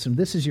growing in wisdom?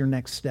 This is your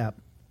next step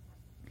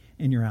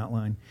in your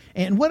outline.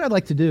 And what I'd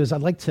like to do is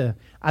I'd like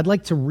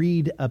to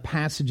read a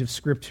passage of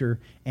Scripture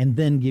and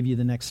then give you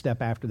the next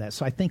step after that.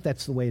 So I think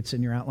that's the way it's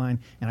in your outline,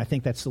 and I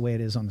think that's the way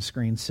it is on the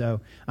screen. So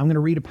I'm going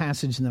to read a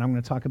passage, and then I'm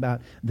going to talk about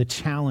the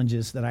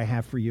challenges that I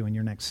have for you in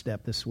your next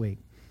step this week.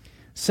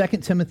 2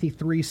 Timothy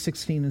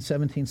 3:16 and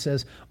 17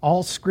 says,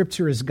 all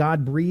Scripture is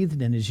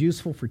God-breathed and is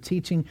useful for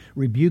teaching,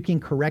 rebuking,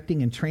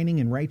 correcting, and training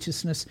in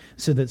righteousness,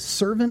 so that the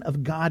servant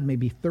of God may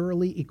be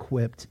thoroughly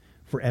equipped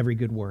for every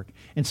good work.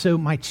 And so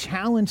my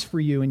challenge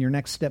for you in your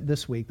next step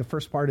this week, the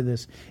first part of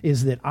this,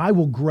 is that I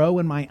will grow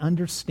in my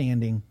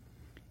understanding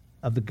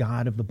of the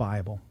God of the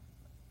Bible.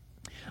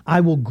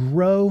 I will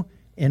grow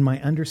in my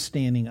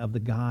understanding of the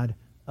God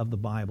of the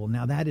Bible.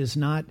 Now, that is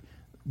not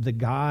the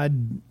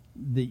God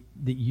that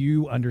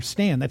you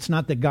understand. That's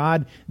not the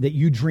God that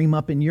you dream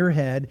up in your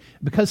head.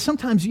 Because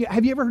sometimes,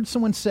 have you ever heard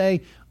someone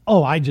say,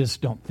 oh, I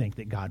just don't think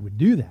that God would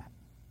do that?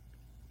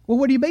 Well,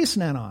 what are you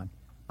basing that on?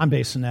 I'm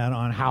basing that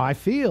on how I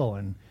feel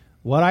and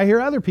what I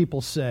hear other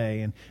people say.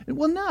 And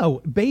well,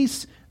 no,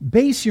 base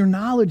your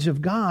knowledge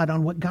of God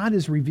on what God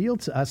has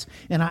revealed to us.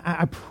 And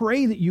I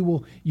pray that you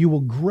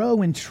will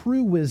grow in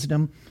true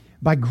wisdom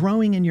by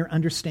growing in your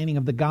understanding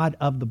of the God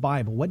of the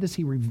Bible. What does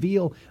he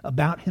reveal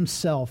about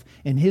himself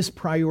and his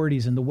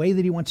priorities and the way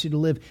that he wants you to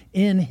live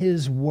in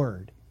his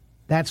word?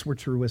 That's where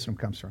true wisdom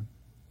comes from.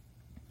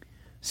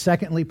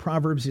 Secondly,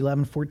 Proverbs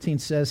 11:14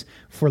 says,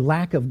 for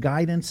lack of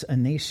guidance, a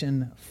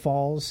nation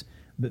falls,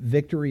 but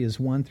victory is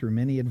won through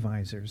many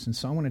advisors. And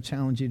so I want to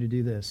challenge you to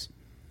do this.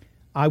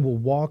 I will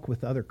walk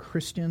with other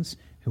Christians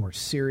who are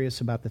serious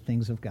about the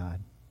things of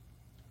God.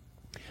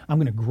 I'm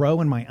going to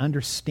grow in my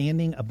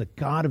understanding of the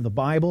God of the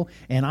Bible,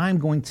 and I'm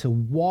going to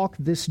walk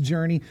this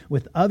journey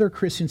with other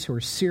Christians who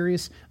are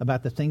serious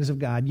about the things of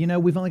God.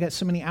 We've only got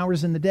so many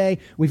hours in the day.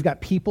 We've got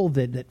people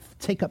that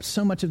take up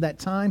so much of that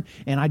time,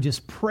 and I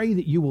just pray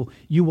that you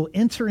will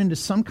enter into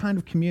some kind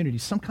of community,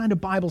 some kind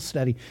of Bible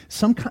study,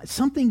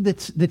 something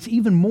that's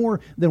even more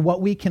than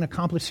what we can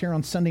accomplish here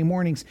on Sunday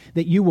mornings,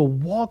 that you will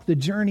walk the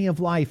journey of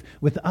life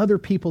with other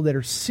people that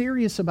are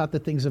serious about the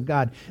things of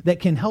God, that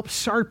can help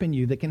sharpen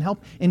you, that can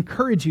help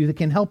encourage you, that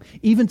can help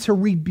even to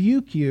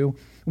rebuke you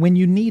when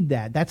you need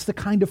that. That's the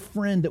kind of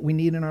friend that we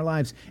need in our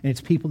lives, and it's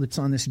people that's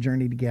on this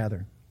journey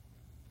together.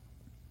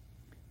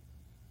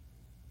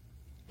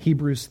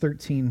 Hebrews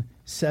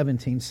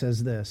 13:17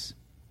 says this,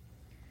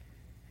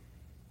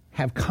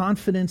 have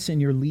confidence in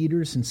your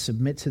leaders and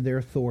submit to their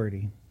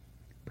authority,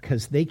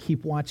 because they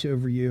keep watch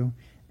over you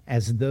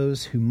as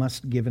those who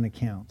must give an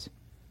account.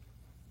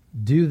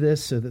 Do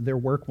this so that their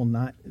work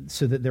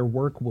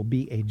will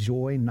be a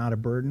joy, not a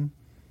burden,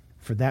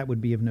 for that would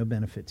be of no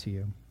benefit to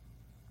you.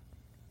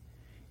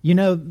 You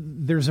know,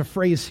 there's a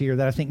phrase here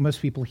that I think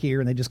most people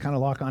hear, and they just kind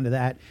of lock onto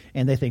that,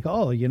 and they think,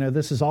 oh, you know,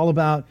 this is all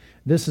about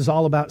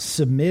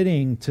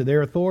submitting to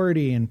their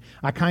authority, and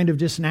I kind of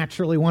just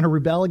naturally want to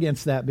rebel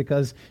against that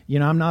because, you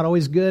know, I'm not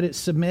always good at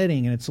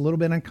submitting, and it's a little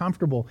bit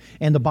uncomfortable.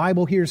 And the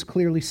Bible here is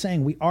clearly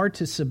saying we are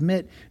to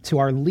submit to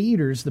our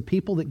leaders, the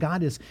people that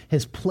God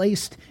has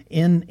placed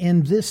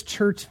in this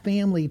church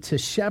family to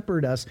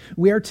shepherd us.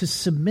 We are to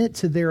submit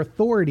to their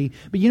authority.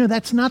 But, you know,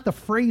 that's not the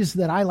phrase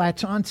that I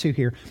latch onto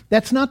here.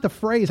 That's not the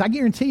phrase. I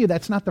guarantee you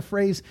that's not the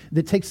phrase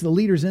that takes the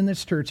leaders in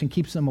this church and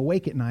keeps them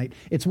awake at night.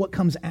 It's what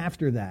comes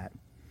after that,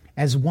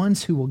 as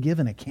ones who will give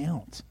an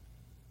account.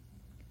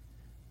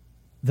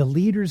 The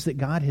leaders that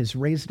God has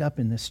raised up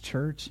in this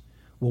church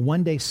will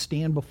one day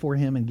stand before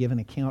Him and give an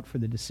account for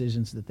the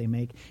decisions that they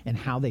make and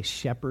how they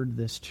shepherd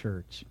this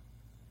church.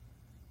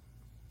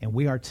 And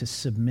we are to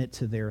submit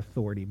to their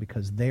authority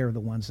because they are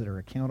the ones that are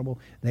accountable.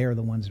 They are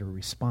the ones that are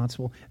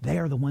responsible. They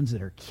are the ones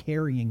that are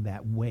carrying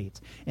that weight.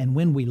 And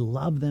when we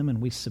love them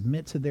and we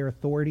submit to their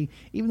authority,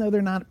 even though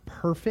they're not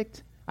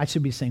perfect, I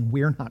should be saying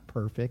we're not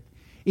perfect,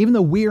 even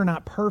though we are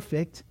not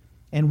perfect,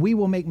 and we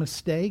will make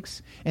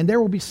mistakes, and there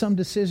will be some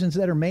decisions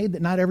that are made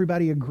that not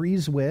everybody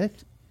agrees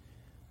with,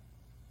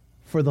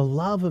 for the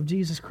love of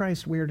Jesus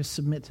Christ, we are to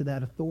submit to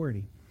that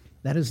authority.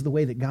 That is the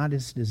way that God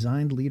has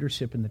designed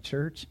leadership in the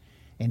church,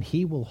 and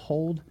He will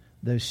hold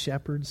those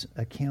shepherds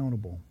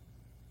accountable.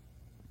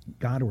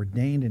 God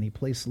ordained and He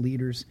placed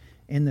leaders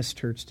in this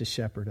church to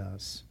shepherd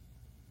us.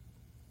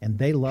 And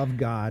they love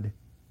God,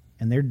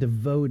 and they're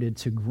devoted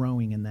to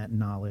growing in that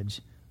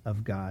knowledge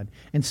of God.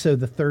 And so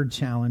the third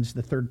challenge,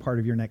 the third part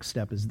of your next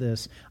step is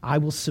this: I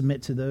will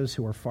submit to those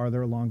who are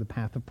farther along the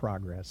path of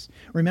progress.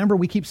 Remember,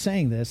 we keep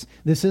saying this.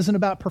 This isn't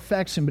about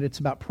perfection, but it's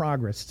about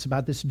progress. It's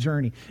about this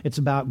journey. It's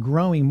about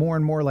growing more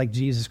and more like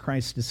Jesus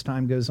Christ as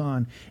time goes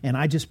on. And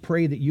I just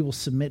pray that you will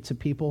submit to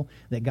people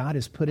that God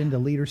has put into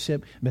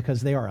leadership because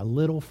they are a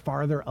little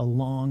farther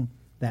along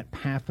that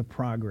path of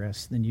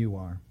progress than you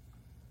are.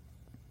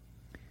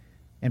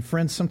 And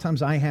friends,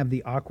 sometimes I have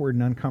the awkward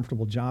and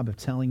uncomfortable job of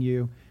telling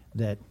you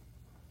that,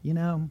 you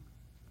know,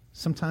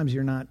 sometimes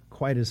you're not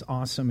quite as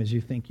awesome as you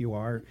think you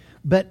are.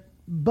 But,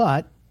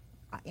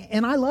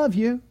 and I love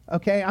you,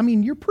 okay? I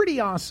mean, you're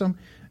pretty awesome,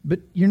 but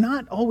you're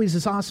not always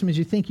as awesome as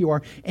you think you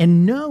are.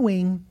 And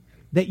knowing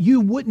that you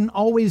wouldn't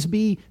always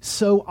be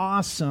so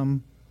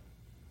awesome,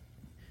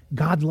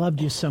 God loved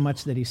you so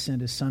much that He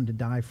sent His Son to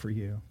die for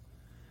you.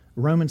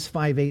 Romans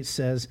 5:8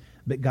 says,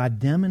 but God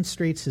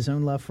demonstrates His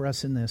own love for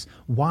us in this: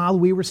 while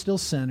we were still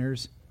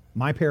sinners,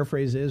 my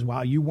paraphrase is,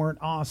 while you weren't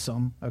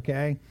awesome,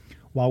 okay?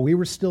 While we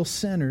were still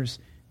sinners,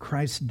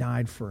 Christ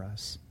died for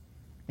us.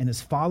 And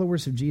as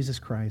followers of Jesus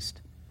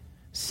Christ,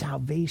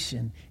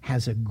 salvation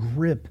has a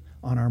grip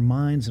on our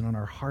minds and on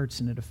our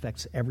hearts, and it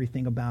affects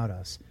everything about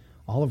us.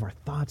 All of our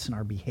thoughts and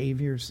our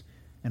behaviors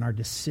and our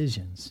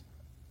decisions.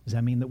 Does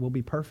that mean that we'll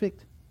be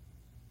perfect?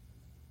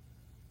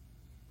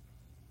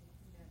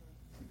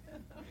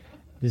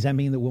 Does that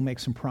mean that we'll make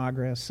some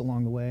progress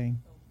along the way?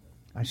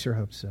 I sure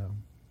hope so.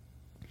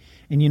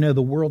 And you know,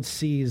 the world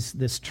sees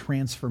this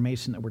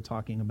transformation that we're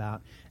talking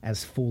about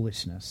as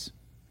foolishness.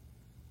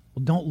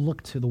 Well, don't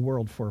look to the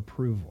world for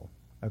approval,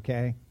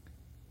 okay?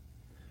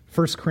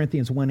 1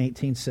 Corinthians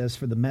 1:18 says,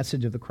 for the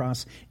message of the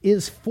cross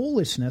is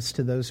foolishness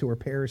to those who are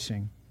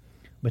perishing,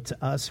 but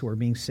to us who are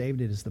being saved,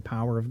 it is the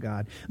power of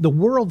God. The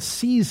world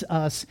sees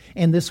us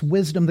and this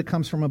wisdom that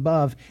comes from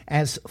above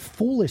as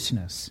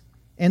foolishness.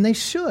 And they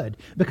should,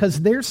 because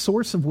their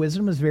source of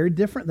wisdom is very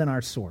different than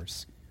our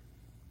source.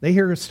 They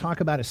hear us talk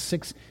about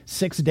six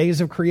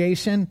days of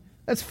creation.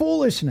 That's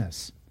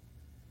foolishness.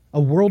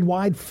 A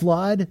worldwide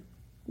flood.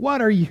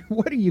 What are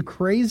you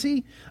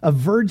crazy? A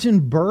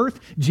virgin birth.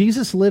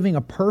 Jesus living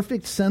a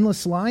perfect,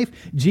 sinless life.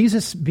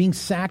 Jesus being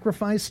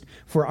sacrificed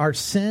for our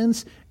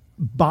sins.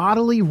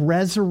 Bodily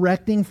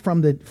resurrecting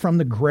from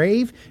the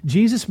grave.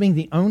 Jesus being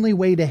the only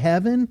way to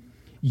heaven.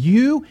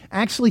 You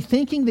actually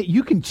thinking that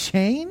you can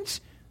change?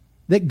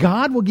 That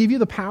God will give you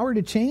the power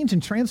to change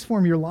and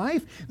transform your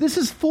life? This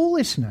is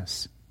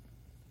foolishness.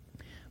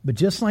 But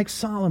just like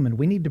Solomon,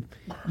 we need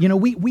to,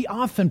 we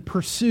often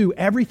pursue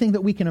everything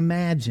that we can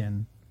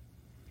imagine.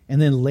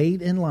 And then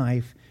late in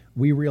life,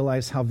 we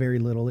realize how very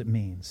little it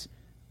means.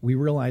 We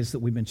realize that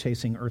we've been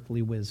chasing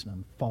earthly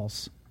wisdom,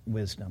 false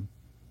wisdom.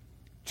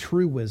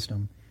 True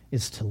wisdom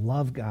is to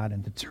love God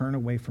and to turn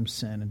away from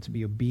sin and to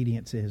be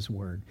obedient to His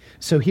word.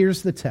 So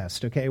here's the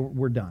test, okay?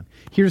 We're done.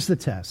 Here's the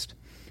test.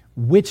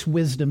 Which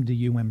wisdom do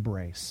you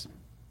embrace?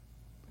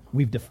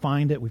 We've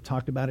defined it. We've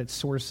talked about its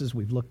sources.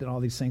 We've looked at all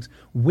these things.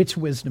 Which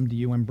wisdom do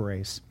you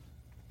embrace?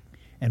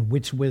 And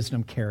which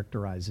wisdom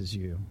characterizes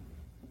you?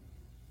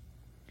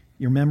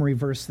 Your memory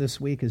verse this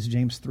week is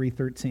James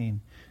 3:13.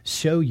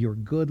 Show your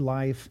good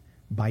life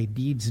by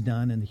deeds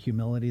done in the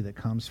humility that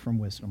comes from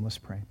wisdom. Let's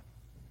pray.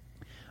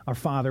 Our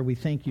Father, we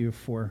thank you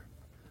for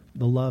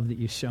the love that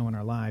you show in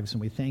our lives, and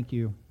we thank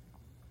you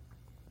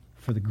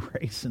for the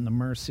grace and the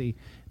mercy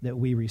that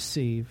we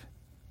receive.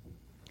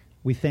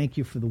 We thank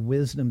you for the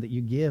wisdom that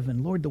you give.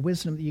 And Lord, the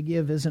wisdom that you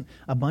give isn't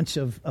a bunch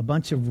of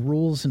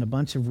rules and a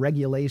bunch of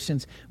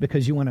regulations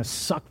because you want to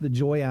suck the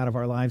joy out of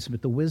our lives,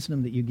 but the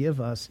wisdom that you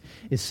give us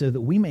is so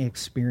that we may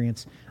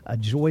experience a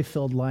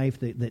joy-filled life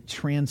that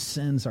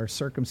transcends our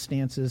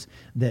circumstances,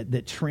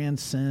 that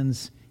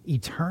transcends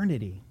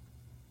eternity.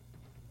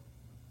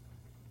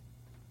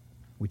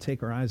 We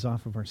take our eyes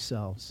off of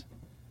ourselves.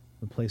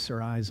 We place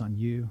our eyes on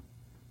you,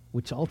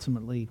 which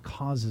ultimately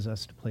causes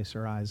us to place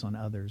our eyes on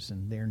others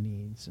and their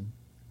needs. And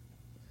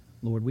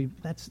Lord,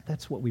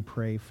 that's what we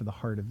pray for the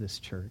heart of this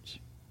church.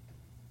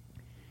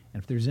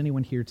 And if there's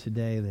anyone here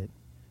today that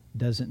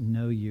doesn't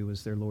know you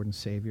as their Lord and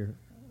Savior,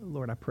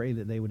 Lord, I pray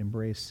that they would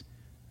embrace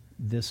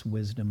this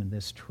wisdom and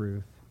this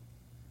truth,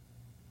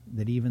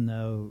 that even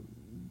though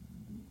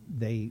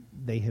they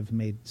have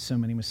made so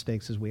many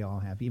mistakes as we all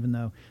have, even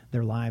though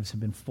their lives have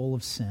been full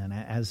of sin,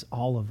 as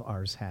all of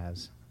ours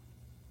has,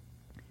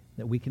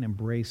 that we can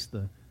embrace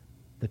the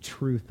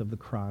truth of the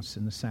cross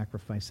and the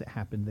sacrifice that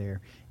happened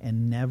there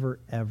and never,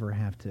 ever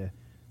have to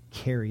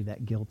carry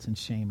that guilt and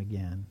shame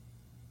again.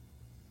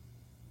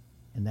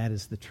 And that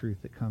is the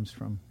truth that comes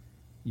from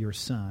your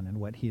Son and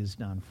what he has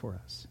done for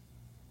us.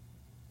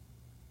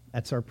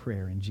 That's our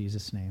prayer in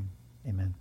Jesus' name. Amen.